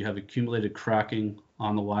plotted. You have accumulated cracking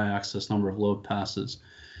on the y-axis, number of load passes,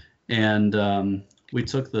 and we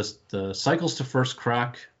took the cycles to first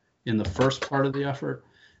crack in the first part of the effort,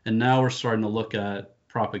 and now we're starting to look at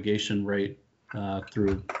propagation rate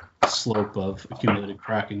through slope of accumulated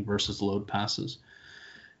cracking versus load passes.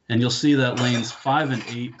 And you'll see that lanes 5 and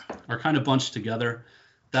 8 are kind of bunched together.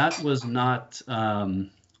 That was not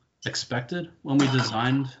expected when we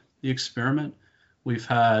designed the experiment. We've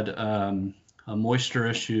had a moisture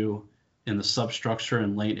issue in the substructure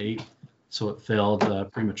in lane 8, so it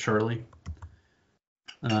failed prematurely.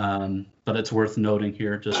 But it's worth noting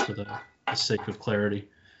here just for the sake of clarity.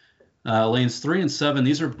 Lanes 3 and 7,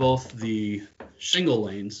 these are both the shingle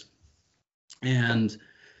lanes, and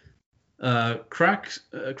crack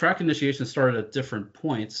initiation started at different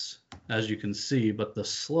points, as you can see, but the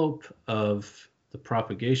slope of the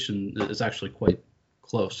propagation is actually quite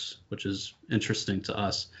close, which is interesting to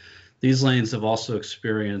us. These lanes have also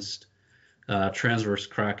experienced transverse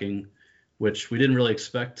cracking, which we didn't really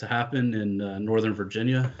expect to happen in Northern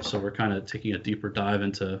Virginia. So we're kind of taking a deeper dive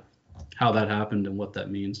into how that happened and what that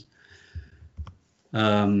means.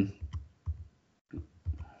 Excuse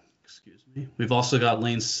me. We've also got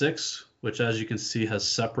lane 6, which, as you can see, has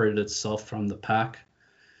separated itself from the pack.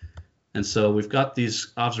 And so we've got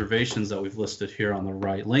these observations that we've listed here on the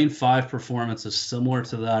right. Lane 5 performance is similar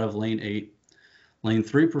to that of lane 8. Lane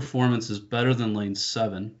 3 performance is better than lane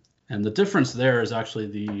 7. And the difference there is actually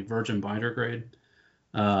the virgin binder grade.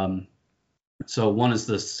 So one is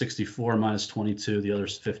the 64 minus 22, the other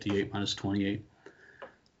is 58 minus 28.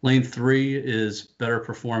 Lane 3 is better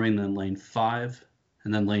performing than lane 5,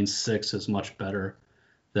 and then lane 6 is much better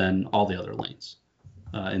than all the other lanes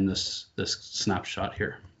in this snapshot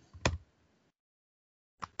here.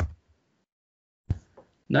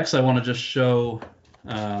 Next, I want to just show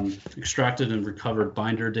extracted and recovered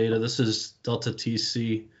binder data. This is delta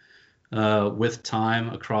TC with time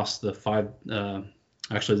across the 5,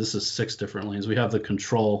 actually this is 6 different lanes. We have the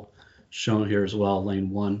control shown here as well, lane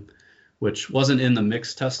 1, which wasn't in the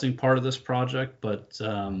mix testing part of this project, but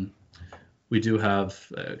we do have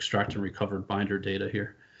extracted and recovered binder data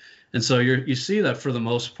here. And so you see that for the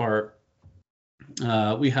most part,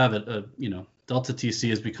 we have delta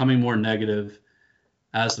TC is becoming more negative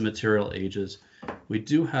as the material ages. We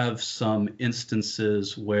do have some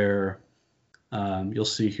instances where you'll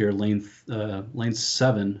see here lane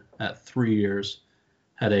 7 at 3 years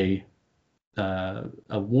had a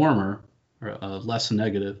warmer or a less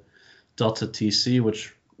negative delta TC,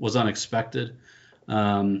 which was unexpected.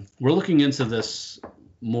 We're looking into this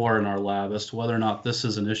more in our lab as to whether or not this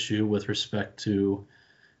is an issue with respect to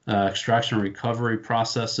extraction and recovery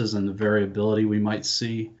processes and the variability we might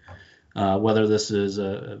see. Whether this is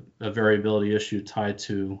a variability issue tied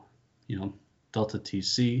to, delta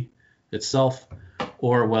TC itself,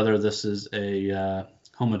 or whether this is a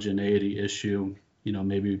homogeneity issue.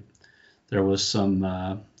 Maybe there was some,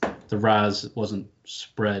 the RAS wasn't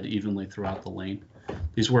spread evenly throughout the lane.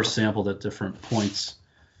 These were sampled at different points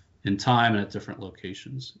in time and at different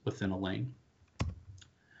locations within a lane.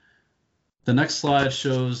 The next slide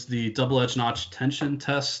shows the double edge notch tension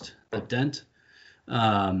test, the DENT,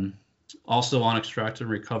 also on extracted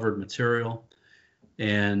and recovered material.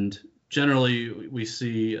 And generally, we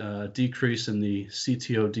see a decrease in the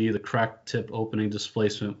CTOD, the crack tip opening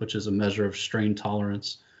displacement, which is a measure of strain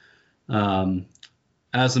tolerance.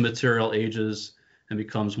 As the material ages and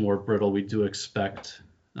becomes more brittle, we do expect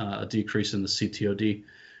a decrease in the CTOD.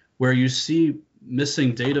 Where you see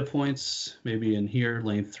missing data points, maybe in here,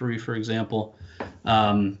 lane 3, for example,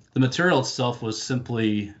 the material itself was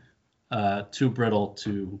simply too brittle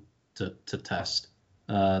to test.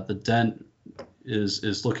 The DENT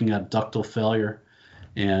is looking at ductile failure,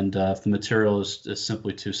 and if the material is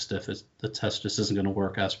simply too stiff, the test just isn't going to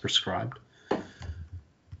work as prescribed.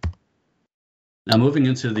 Now moving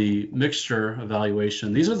into the mixture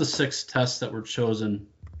evaluation, these are the 6 tests that were chosen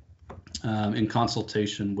in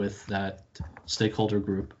consultation with that stakeholder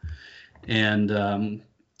group. And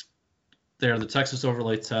they're the Texas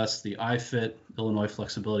Overlay Test, the IFIT, Illinois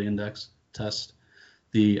Flexibility Index test,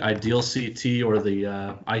 the Ideal CT or the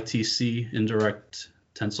ITC, Indirect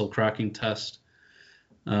Tensile Cracking test,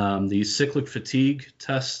 the Cyclic Fatigue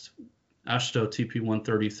test, AASHTO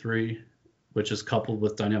TP133, which is coupled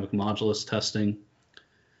with dynamic modulus testing,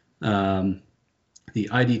 the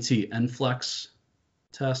IDT NFlex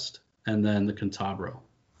test, and then the Cantabro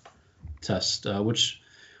test, which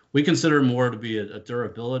we consider more to be a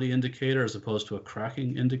durability indicator as opposed to a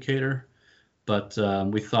cracking indicator. But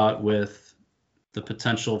we thought with the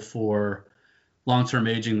potential for long-term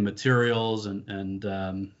aging the materials and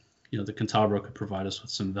you know, the Cantabro could provide us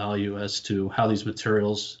with some value as to how these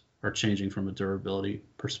materials are changing from a durability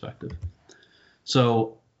perspective.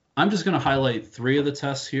 So I'm just going to highlight 3 of the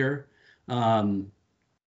tests here. 3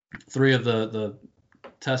 of the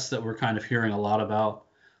tests that we're kind of hearing a lot about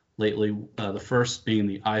lately. The first being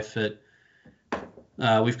the IFIT.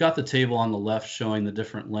 We've got the table on the left showing the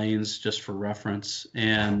different lanes just for reference.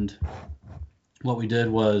 And what we did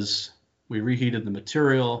was we reheated the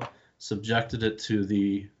material, subjected it to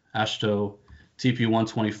the AASHTO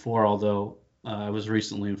TP124, although I was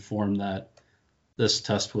recently informed that this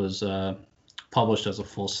test was published as a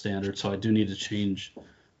full standard, so I do need to change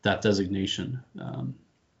that designation.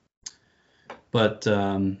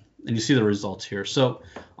 And you see the results here. So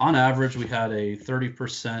on average, we had a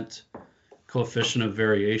 30% coefficient of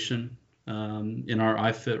variation in our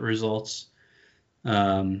IFIT results.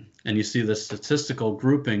 And you see the statistical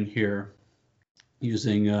grouping here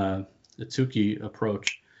using the Tukey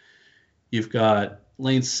approach. You've got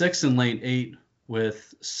lane 6 and lane 8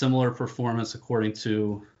 with similar performance according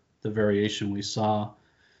to the variation we saw.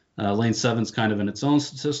 Lane 7 is kind of in its own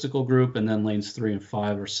statistical group, and then lanes 3 and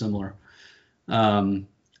 5 are similar.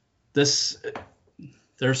 There's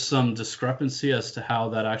some discrepancy as to how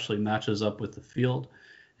that actually matches up with the field,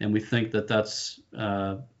 and we think that that's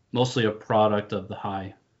mostly a product of the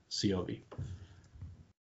high COV.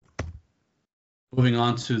 Moving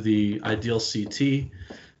on to the Ideal CT.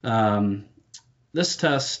 This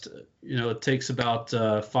test, you know, it takes about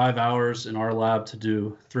 5 hours in our lab to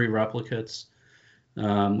do 3 replicates.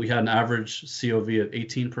 We had an average COV of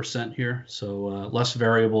 18% here, so less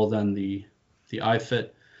variable than the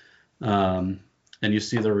IFIT. And you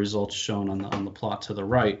see the results shown on the plot to the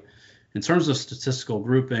right. In terms of statistical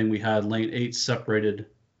grouping, we had lane 8 separated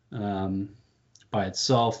by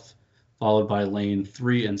itself, followed by lane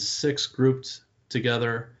 3 and 6 grouped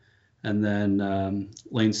together, and then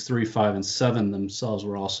lanes 3, 5, and 7 themselves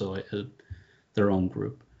were also their own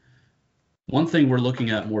group. One thing we're looking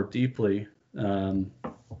at more deeply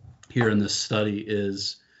here in this study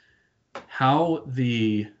is how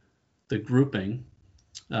the grouping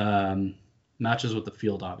matches with the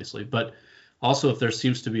field, obviously, but also if there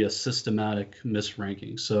seems to be a systematic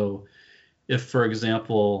misranking. So if, for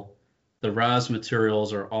example, the RAS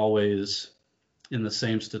materials are always in the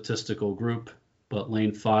same statistical group, but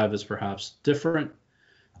lane 5 is perhaps different,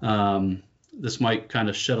 this might kind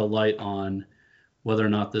of shed a light on whether or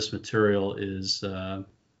not this material is,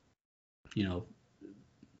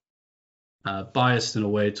 biased in a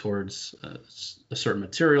way towards a certain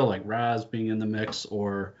material like RAS being in the mix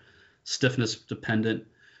or stiffness dependent.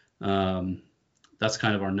 That's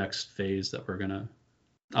kind of our next phase that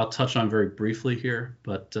I'll touch on very briefly here,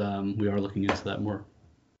 but we are looking into that more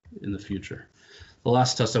in the future. The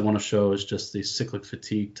last test I want to show is just the cyclic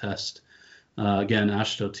fatigue test. Again,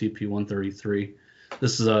 AASHTO TP133.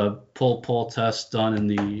 This is a pull-pull test done in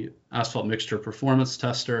the Asphalt Mixture Performance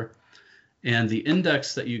Tester. And the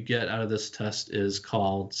index that you get out of this test is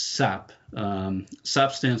called SAP.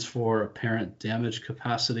 SAP stands for Apparent Damage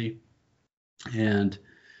Capacity. And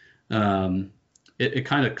it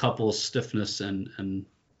kind of couples stiffness and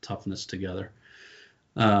toughness together.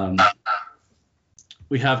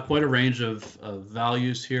 We have quite a range of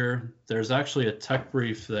values here. There's actually a tech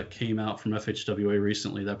brief that came out from FHWA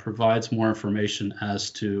recently that provides more information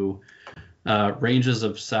as to ranges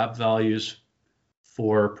of SAP values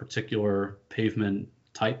for particular pavement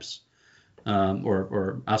types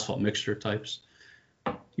or asphalt mixture types.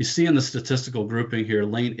 You see in the statistical grouping here,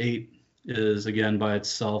 lane 8 is again by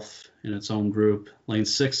itself in its own group, lane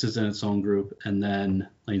 6 is in its own group, and then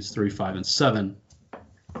lanes 3, 5, and 7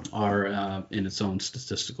 are in its own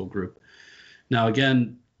statistical group. Now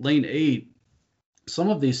again, lane 8, some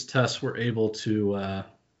of these tests were able to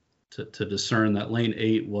discern that lane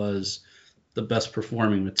 8 was the best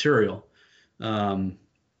performing material. Of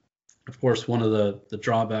course, one of the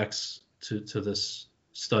drawbacks to this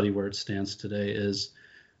study where it stands today is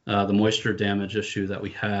the moisture damage issue that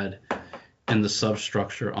we had in the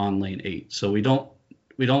substructure on lane 8. So we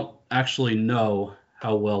don't actually know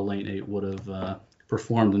how well lane 8 would have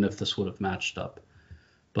performed and if this would have matched up.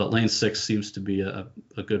 But lane 6 seems to be a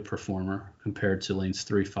good performer compared to lanes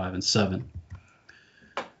 3, 5, and 7.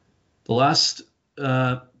 The last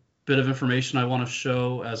bit of information I want to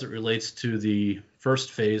show as it relates to the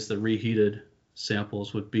first phase, the reheated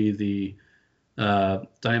samples, would be the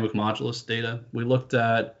dynamic modulus data. We looked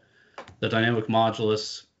at the dynamic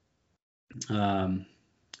modulus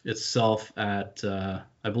itself at,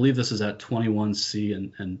 I believe this is at 21 C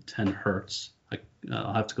and 10 Hertz.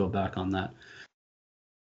 I'll have to go back on that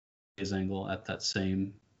phase angle at that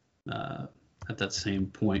same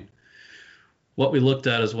point. What we looked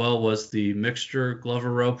at as well was the mixture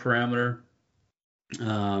Glover row parameter,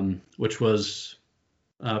 which was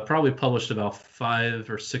probably published about 5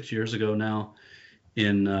 or 6 years ago now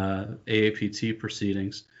in AAPT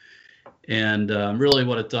proceedings. And really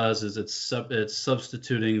what it does is it's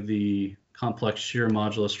substituting the complex shear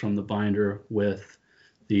modulus from the binder with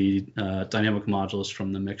the dynamic modulus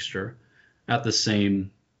from the mixture at the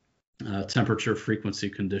same temperature frequency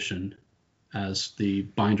condition as the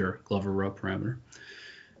binder Glover row parameter.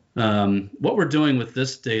 What we're doing with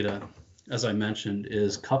this data, as I mentioned,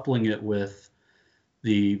 is coupling it with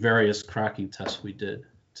the various cracking tests we did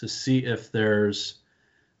to see if there's,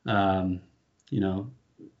 if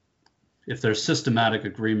there's systematic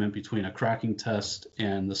agreement between a cracking test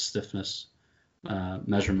and the stiffness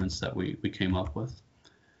measurements that we came up with.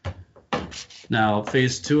 Now,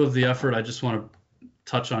 phase 2 of the effort, I just want to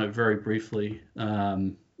touch on it very briefly,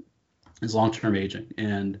 is long-term aging.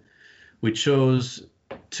 And we chose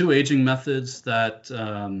 2 aging methods that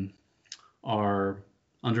are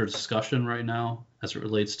under discussion right now as it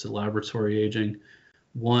relates to laboratory aging.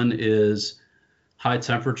 One is high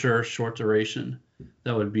temperature, short duration.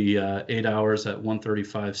 That would be 8 hours at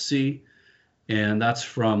 135 C. And that's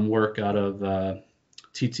from work out of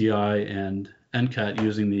TTI and NCAT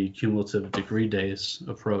using the cumulative degree days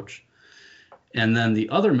approach. And then the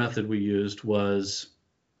other method we used was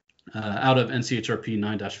out of NCHRP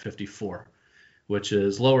 9-54, which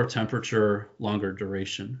is lower temperature, longer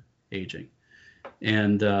duration aging.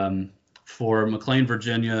 And for McLean,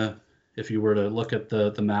 Virginia, if you were to look at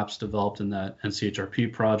the maps developed in that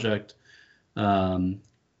NCHRP project,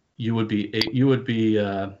 you would be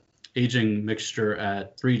aging mixture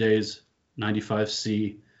at 3 days, 95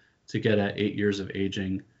 C, to get at 8 years of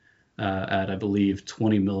aging at, I believe,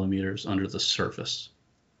 20 millimeters under the surface.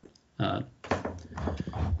 And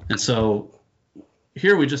so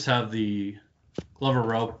here we just have the Glover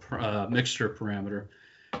row mixture parameter.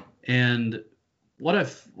 And what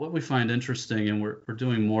we find interesting, and we're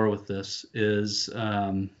doing more with this, is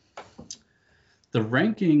the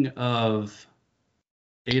ranking of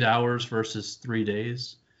 8 hours versus 3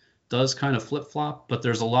 days does kind of flip-flop, but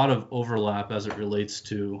there's a lot of overlap as it relates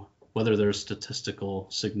to whether there's statistical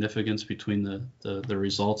significance between the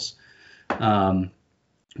results.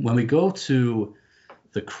 When we go to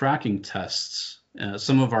the cracking tests,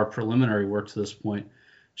 some of our preliminary work to this point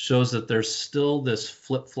shows that there's still this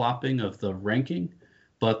flip-flopping of the ranking,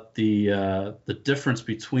 but the difference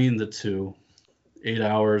between the two, 8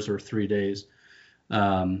 hours or 3 days,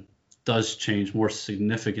 does change more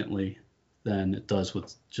significantly than it does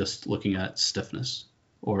with just looking at stiffness,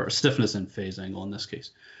 or stiffness and phase angle in this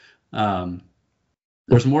case.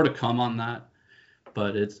 There's more to come on that,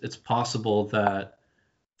 but it's possible that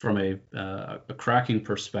from a cracking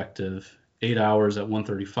perspective, 8 hours at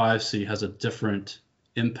 135 C has a different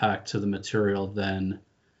impact to the material than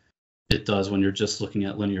it does when you're just looking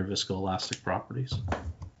at linear viscoelastic properties.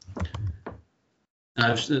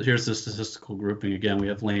 Here's the statistical grouping again. We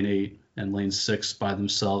have lane 8 and lane 6 by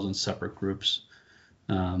themselves in separate groups.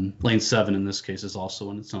 Lane 7 in this case is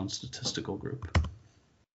also in its own statistical group.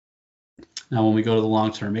 Now, when we go to the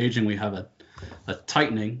long-term aging, we have a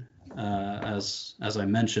tightening, as I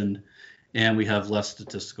mentioned, and we have less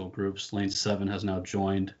statistical groups. Lane 7 has now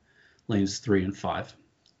joined lanes 3 and 5,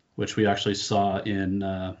 which we actually saw in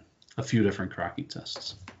a few different cracking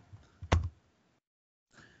tests.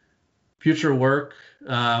 Future work,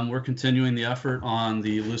 we're continuing the effort on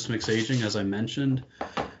the loose mix aging, as I mentioned.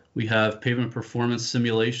 We have pavement performance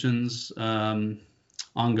simulations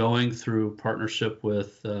ongoing through partnership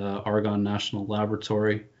with Argonne National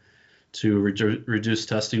Laboratory to reduce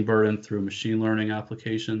testing burden through machine learning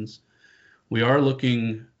applications. We are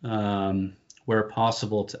looking, where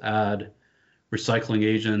possible, to add recycling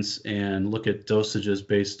agents and look at dosages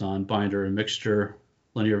based on binder and mixture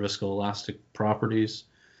linear viscoelastic properties.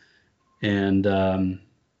 And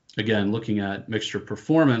again, looking at mixture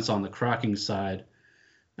performance on the cracking side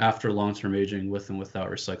after long-term aging with and without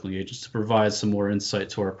recycling agents to provide some more insight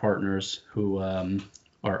to our partners who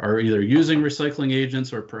are either using recycling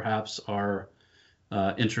agents or perhaps are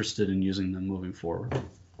interested in using them moving forward.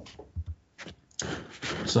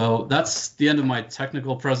 So that's the end of my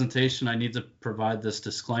technical presentation. I need to provide this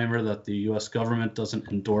disclaimer that the U.S. government doesn't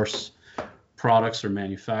endorse products or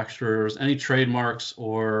manufacturers. Any trademarks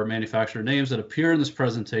or manufacturer names that appear in this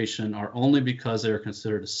presentation are only because they are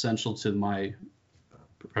considered essential to my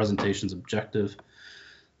presentation's objective.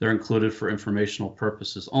 They're included for informational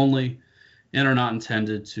purposes only and are not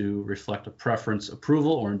intended to reflect a preference,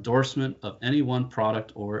 approval, or endorsement of any one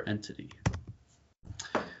product or entity.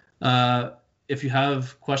 If you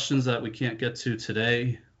have questions that we can't get to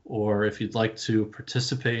today, or if you'd like to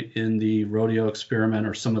participate in the rodeo experiment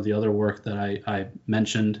or some of the other work that I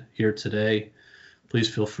mentioned here today, please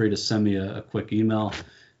feel free to send me a quick email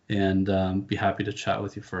and be happy to chat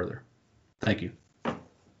with you further. Thank you.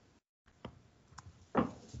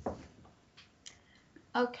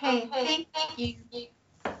 Okay, thank you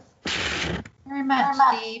very much,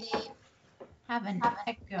 Dave. Have an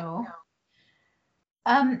echo.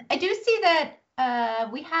 I do see that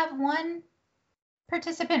we have one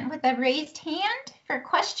participant with a raised hand for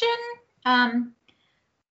question. Ala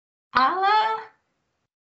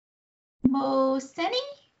Moseni,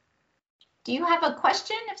 do you have a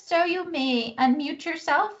question? If so, you may unmute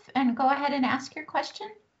yourself and go ahead and ask your question.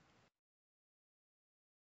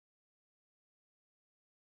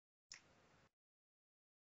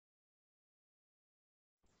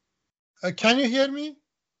 Can you hear me?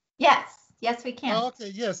 Yes, we can. Oh,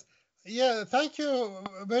 okay, yes. Yeah, thank you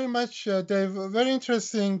very much, Dave. Very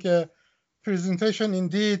interesting presentation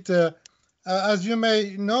indeed. As you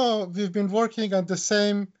may know, we've been working on the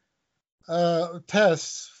same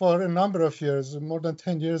tests for a number of years, more than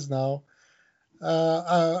 10 years now.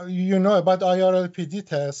 You know about IRLPD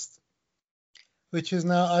test, which is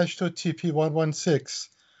now H2TP 116.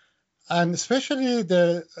 And especially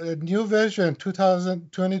the new version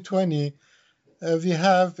 2020, we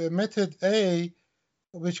have method A,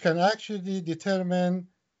 which can actually determine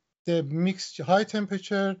the mixture, high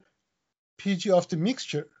temperature PG of the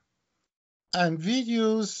mixture. And we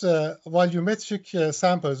use volumetric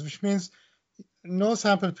samples, which means no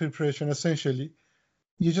sample preparation, essentially.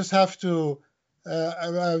 You just have to,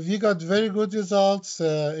 we got very good results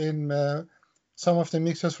in some of the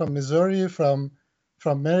mixtures from Missouri, from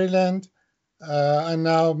Maryland, and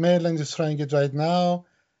now Maryland is trying it right now.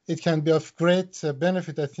 It can be of great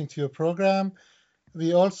benefit, I think, to your program.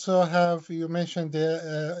 We also have, you mentioned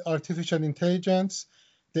the artificial intelligence,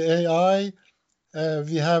 the AI.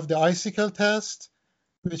 We have the icicle test,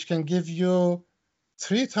 which can give you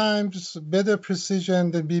 3 times better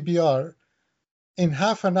precision than BBR. In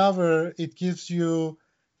half an hour, it gives you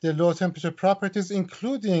the low temperature properties,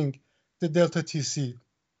 including the delta TC.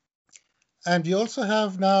 And we also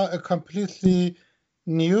have now a completely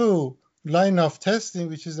new line of testing,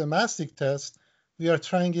 which is a mastic test. We are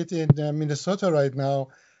trying it in Minnesota right now,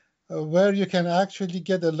 where you can actually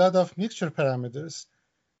get a lot of mixture parameters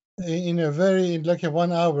in like a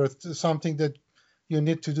 1 hour, something that you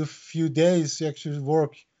need to do a few days to actually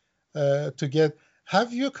work to get.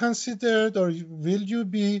 Have you considered, or will you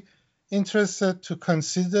be interested to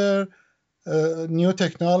consider new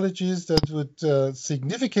technologies that would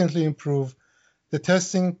significantly improve the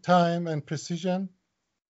testing time and precision?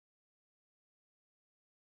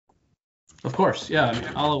 Of course, yeah. I mean,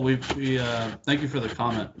 Ala, thank you for the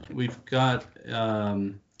comment. We've got,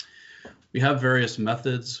 we have various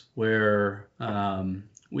methods where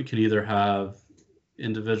we can either have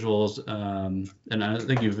individuals, and I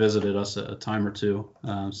think you visited us a time or two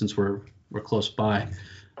since we're close by,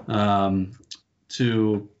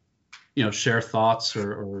 to share thoughts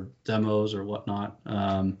or demos or whatnot.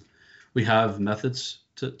 We have methods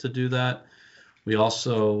to do that. We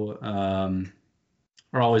also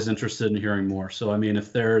are always interested in hearing more. So, I mean,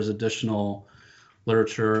 if there's additional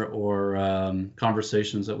literature or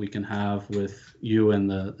conversations that we can have with you and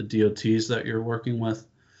the DOTs that you're working with,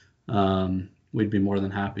 we'd be more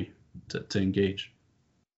than happy to engage.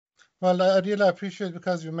 Well, I really appreciate,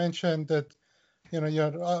 because you mentioned that, your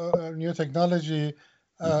new technology,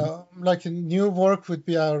 like new work would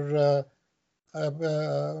be our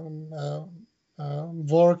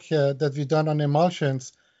work that we've done on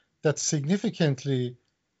emulsions that significantly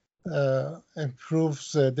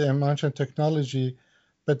improves the emulsion technology.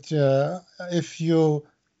 But if you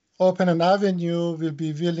open an avenue, we'll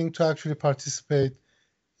be willing to actually participate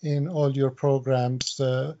in all your programs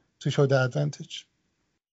to show the advantage.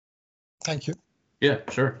 Thank you. Yeah,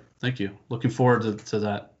 sure. Thank you. Looking forward to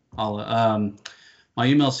that. My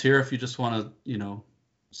email's here if you just want to,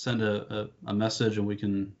 send a message, and we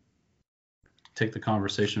can take the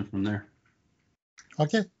conversation from there.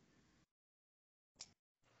 Okay.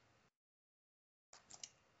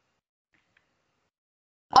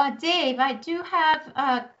 Dave, I do have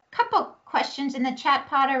a couple questions in the chat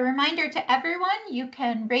pod. A reminder to everyone, you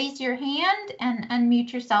can raise your hand and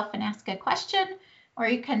unmute yourself and ask a question, or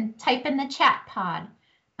you can type in the chat pod.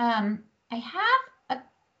 I have a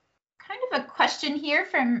kind of a question here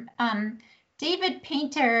from David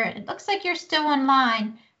Painter. It looks like you're still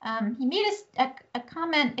online. He made a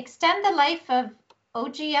comment: extend the life of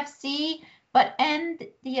OGFC, but end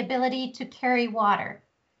the ability to carry water.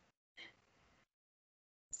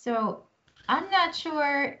 So I'm not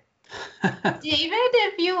sure, David,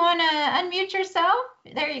 if you want to unmute yourself.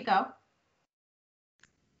 There you go.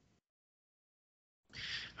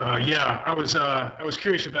 Yeah, I was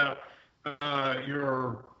curious about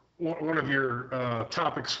one of your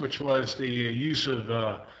topics, which was the use of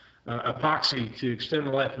epoxy to extend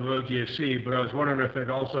the life of OGFC, but I was wondering if it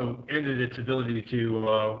also ended its ability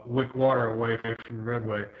to wick water away from the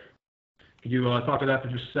roadway. Could you talk to that for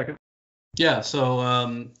just a second? Yeah,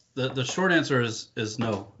 so the short answer is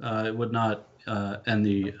no. It would not end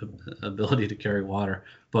the ability to carry water.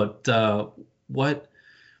 But what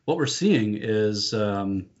we're seeing is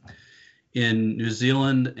in New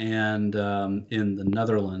Zealand and in the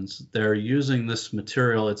Netherlands, they're using this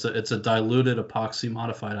material. It's a diluted epoxy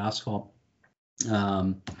modified asphalt,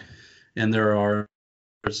 and there's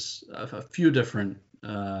a few different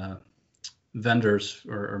vendors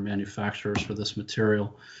or manufacturers for this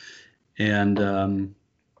material. And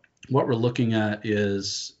what we're looking at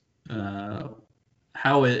is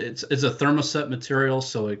how it's a thermoset material,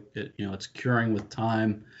 so it's curing with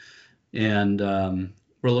time, and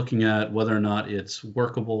we're looking at whether or not it's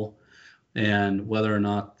workable and whether or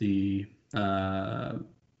not the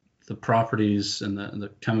properties and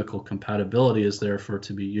the chemical compatibility is there for it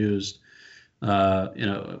to be used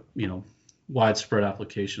in widespread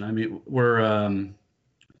application. I mean, we're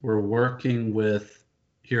working with,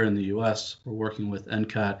 here in the U.S., we're working with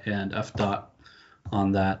NCAT and FDOT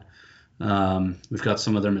on that. We've got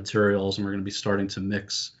some of their materials, and we're going to be starting to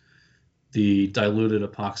mix the diluted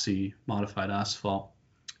epoxy modified asphalt,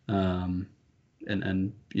 and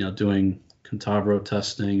doing Cantabro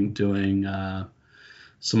testing, doing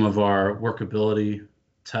some of our workability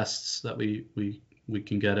tests that we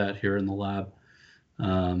can get at here in the lab.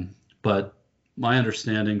 But my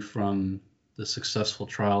understanding from the successful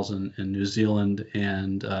trials in New Zealand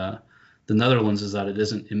and the Netherlands is that it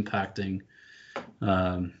isn't impacting,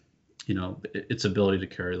 its ability to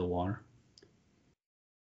carry the water.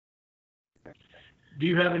 Do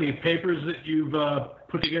you have any papers that you've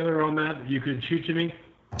put together on that you could shoot to me?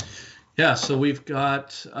 Yeah, so we've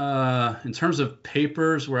got, in terms of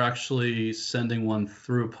papers, we're actually sending one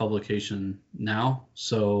through publication now.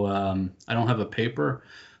 So I don't have a paper,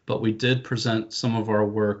 but we did present some of our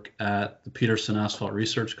work at the Peterson Asphalt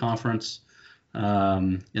Research Conference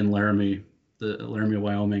in Laramie,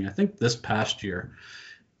 Wyoming, I think this past year.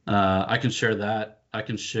 I can share that. I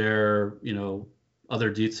can share, other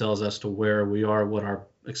details as to where we are, what our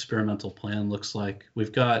experimental plan looks like.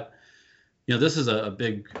 We've got, this is a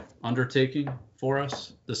big undertaking for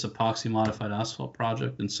us, this epoxy modified asphalt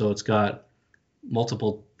project. And so it's got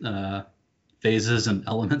multiple phases and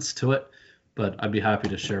elements to it, but I'd be happy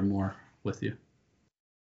to share more with you.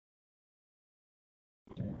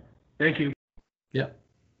 Thank you. Yeah.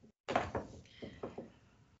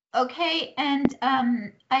 Okay, and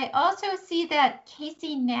I also see that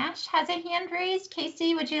Casey Nash has a hand raised.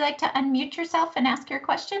 Casey, would you like to unmute yourself and ask your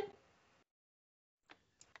question?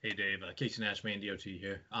 Hey Dave, Casey Nash, Maine DOT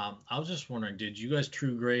here. I was just wondering, did you guys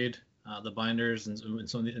true grade the binders and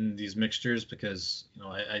some in these mixtures, because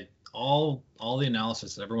all the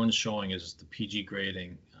analysis that everyone's showing is the PG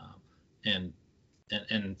grading, and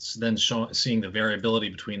then seeing the variability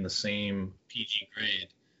between the same PG grade,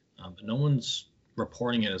 but no one's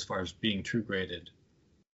reporting it as far as being true graded.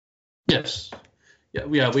 Yes. Yeah,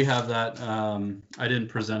 we have that. I didn't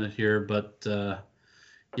present it here, but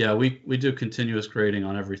yeah, we do continuous grading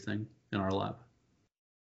on everything in our lab.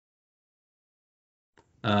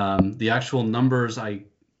 The actual numbers, I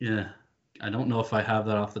don't know if I have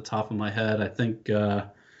that off the top of my head. I think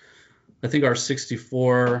our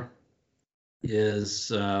 64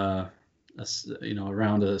 is around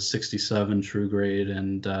a 67 true grade,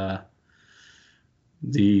 and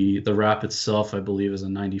the wrap itself, I believe, is a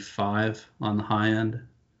 95 on the high end.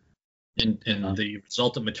 And the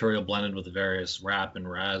resultant material blended with the various wrap and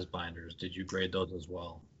RAS binders, did you grade those as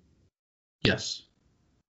well? Yes.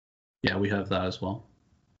 Yeah, we have that as well.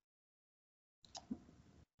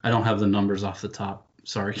 I don't have the numbers off the top,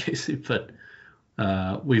 sorry, Casey, but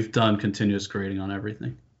we've done continuous grading on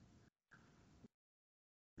everything.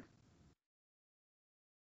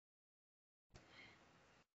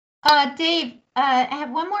 Dave, I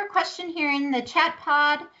have one more question here in the chat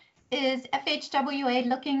pod. Is FHWA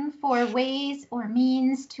looking for ways or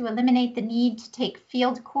means to eliminate the need to take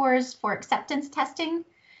field cores for acceptance testing?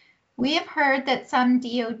 We have heard that some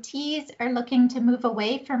DOTs are looking to move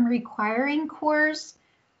away from requiring cores.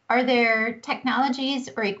 Are there technologies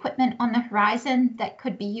or equipment on the horizon that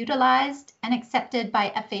could be utilized and accepted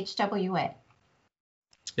by FHWA?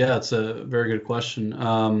 Yeah, it's a very good question.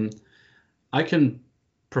 I can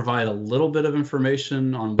provide a little bit of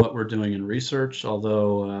information on what we're doing in research,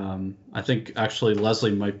 although I think actually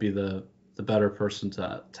Leslie might be the better person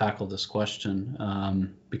to tackle this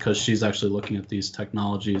question, because she's actually looking at these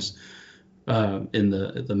technologies in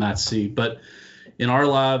the MAT-C. But in our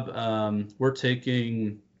lab, we're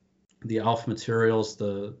taking the alpha materials,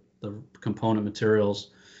 the component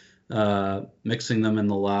materials, mixing them in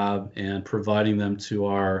the lab and providing them to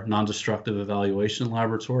our non-destructive evaluation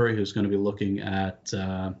laboratory, who's going to be looking at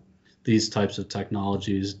these types of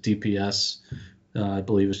technologies. DPS, I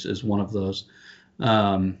believe, is one of those.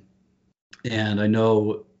 And I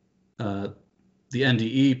know the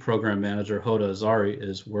NDE program manager, Hoda Azari,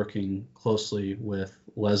 is working closely with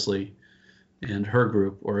Leslie and her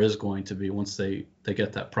group, or is going to be once they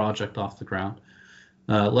get that project off the ground.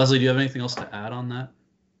 Leslie, do you have anything else to add on that?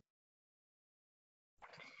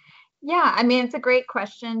 Yeah, I mean, it's a great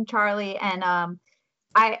question, Charlie. And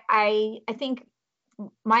I think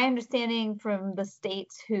my understanding from the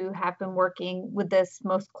states who have been working with this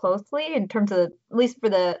most closely in terms of, at least for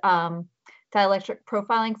the dielectric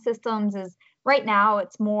profiling systems, is right now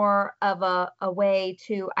it's more of a way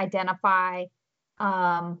to identify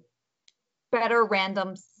better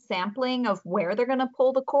random sampling of where they're going to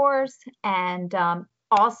pull the cores. And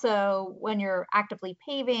also when you're actively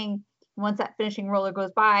paving, once that finishing roller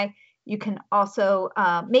goes by, you can also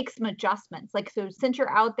make some adjustments. Like, so since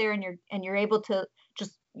you're out there and you're able to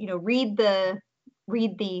just, read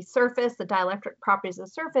the surface, the dielectric properties of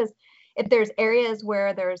the surface, if there's areas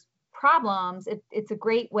where there's problems, it's a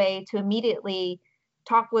great way to immediately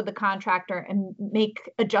talk with the contractor and make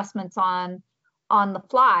adjustments on the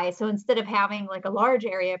fly. So instead of having like a large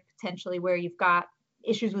area potentially where you've got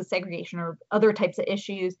issues with segregation or other types of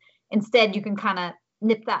issues, instead you can kind of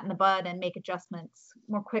nip that in the bud and make adjustments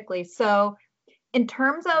more quickly. So in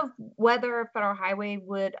terms of whether Federal Highway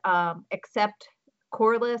would accept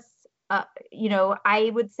coreless,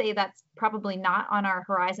 I would say that's probably not on our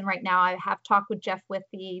horizon right now. I have talked with Jeff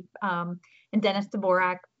Withey and Dennis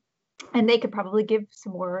Dvorak, and they could probably give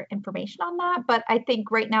some more information on that. But I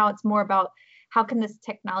think right now it's more about how can this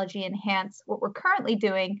technology enhance what we're currently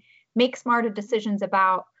doing, make smarter decisions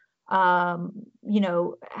about how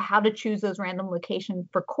to choose those random locations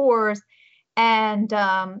for cores, and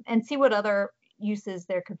see what other uses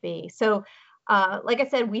there could be. So like I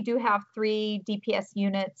said, we do have 3 DPS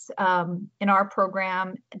units in our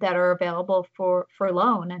program that are available for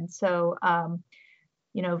loan. And so,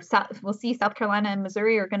 we'll see South Carolina and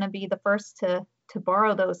Missouri are going to be the first to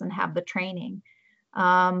borrow those and have the training.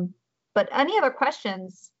 But any other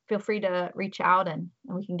questions, feel free to reach out and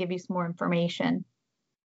we can give you some more information.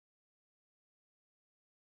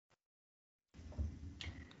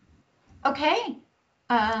 Okay.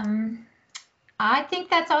 I think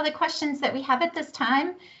that's all the questions that we have at this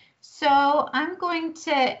time. So I'm going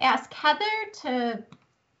to ask Heather to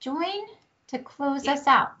join to close us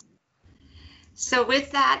out. So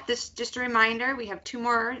with that, just a reminder, we have 2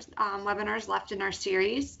 more webinars left in our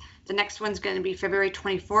series. The next one's going to be February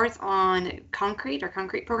 24th on concrete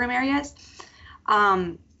program areas.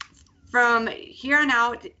 From here on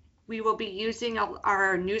out, we will be using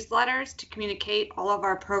our newsletters to communicate all of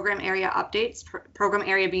our program area updates, program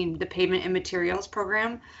area being the Pavement and Materials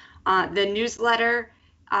program. The newsletter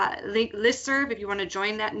listserv, if you want to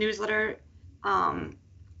join that newsletter, we're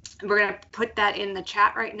going to put that in the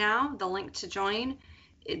chat right now, the link to join.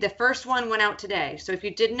 The first one went out today. So if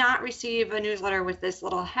you did not receive a newsletter with this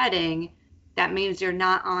little heading, that means you're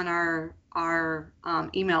not on our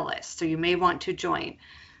email list. So you may want to join.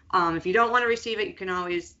 If you don't want to receive it, you can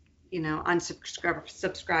always,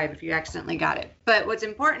 unsubscribe if you accidentally got it. But what's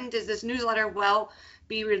important is this newsletter will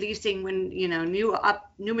be releasing when,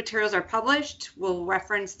 new materials are published. We'll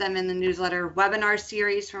reference them in the newsletter. Webinar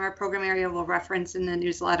series from our program area will reference in the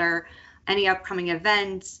newsletter. Any upcoming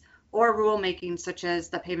events or rulemaking, such as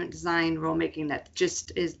the pavement design rulemaking that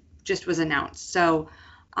just was announced. So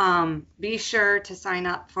be sure to sign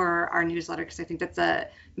up for our newsletter, because I think that's an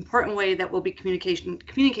important way that we'll be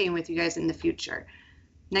communicating with you guys in the future.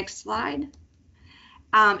 Next slide.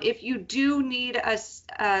 If you do need a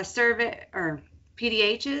survey or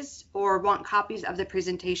PDHs or want copies of the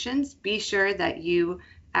presentations, be sure that you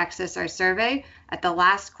access our survey. At the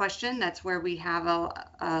last question, that's where we have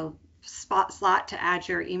a slot to add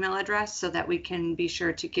your email address so that we can be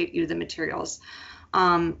sure to get you the materials.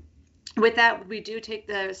 With that, we do take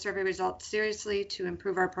the survey results seriously to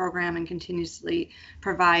improve our program and continuously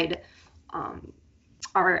provide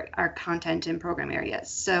our content in program areas.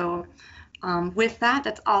 So with that,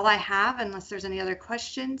 that's all I have, unless there's any other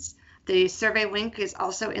questions. The survey link is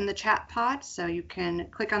also in the chat pod, so you can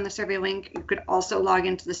click on the survey link. You could also log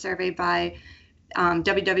into the survey by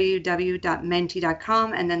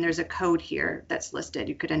www.menti.com, and then there's a code here that's listed.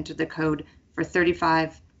 You could enter the code for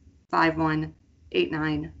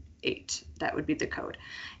 3551898. That would be the code.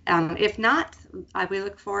 If not, we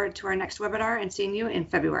look forward to our next webinar and seeing you in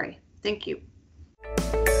February. Thank you.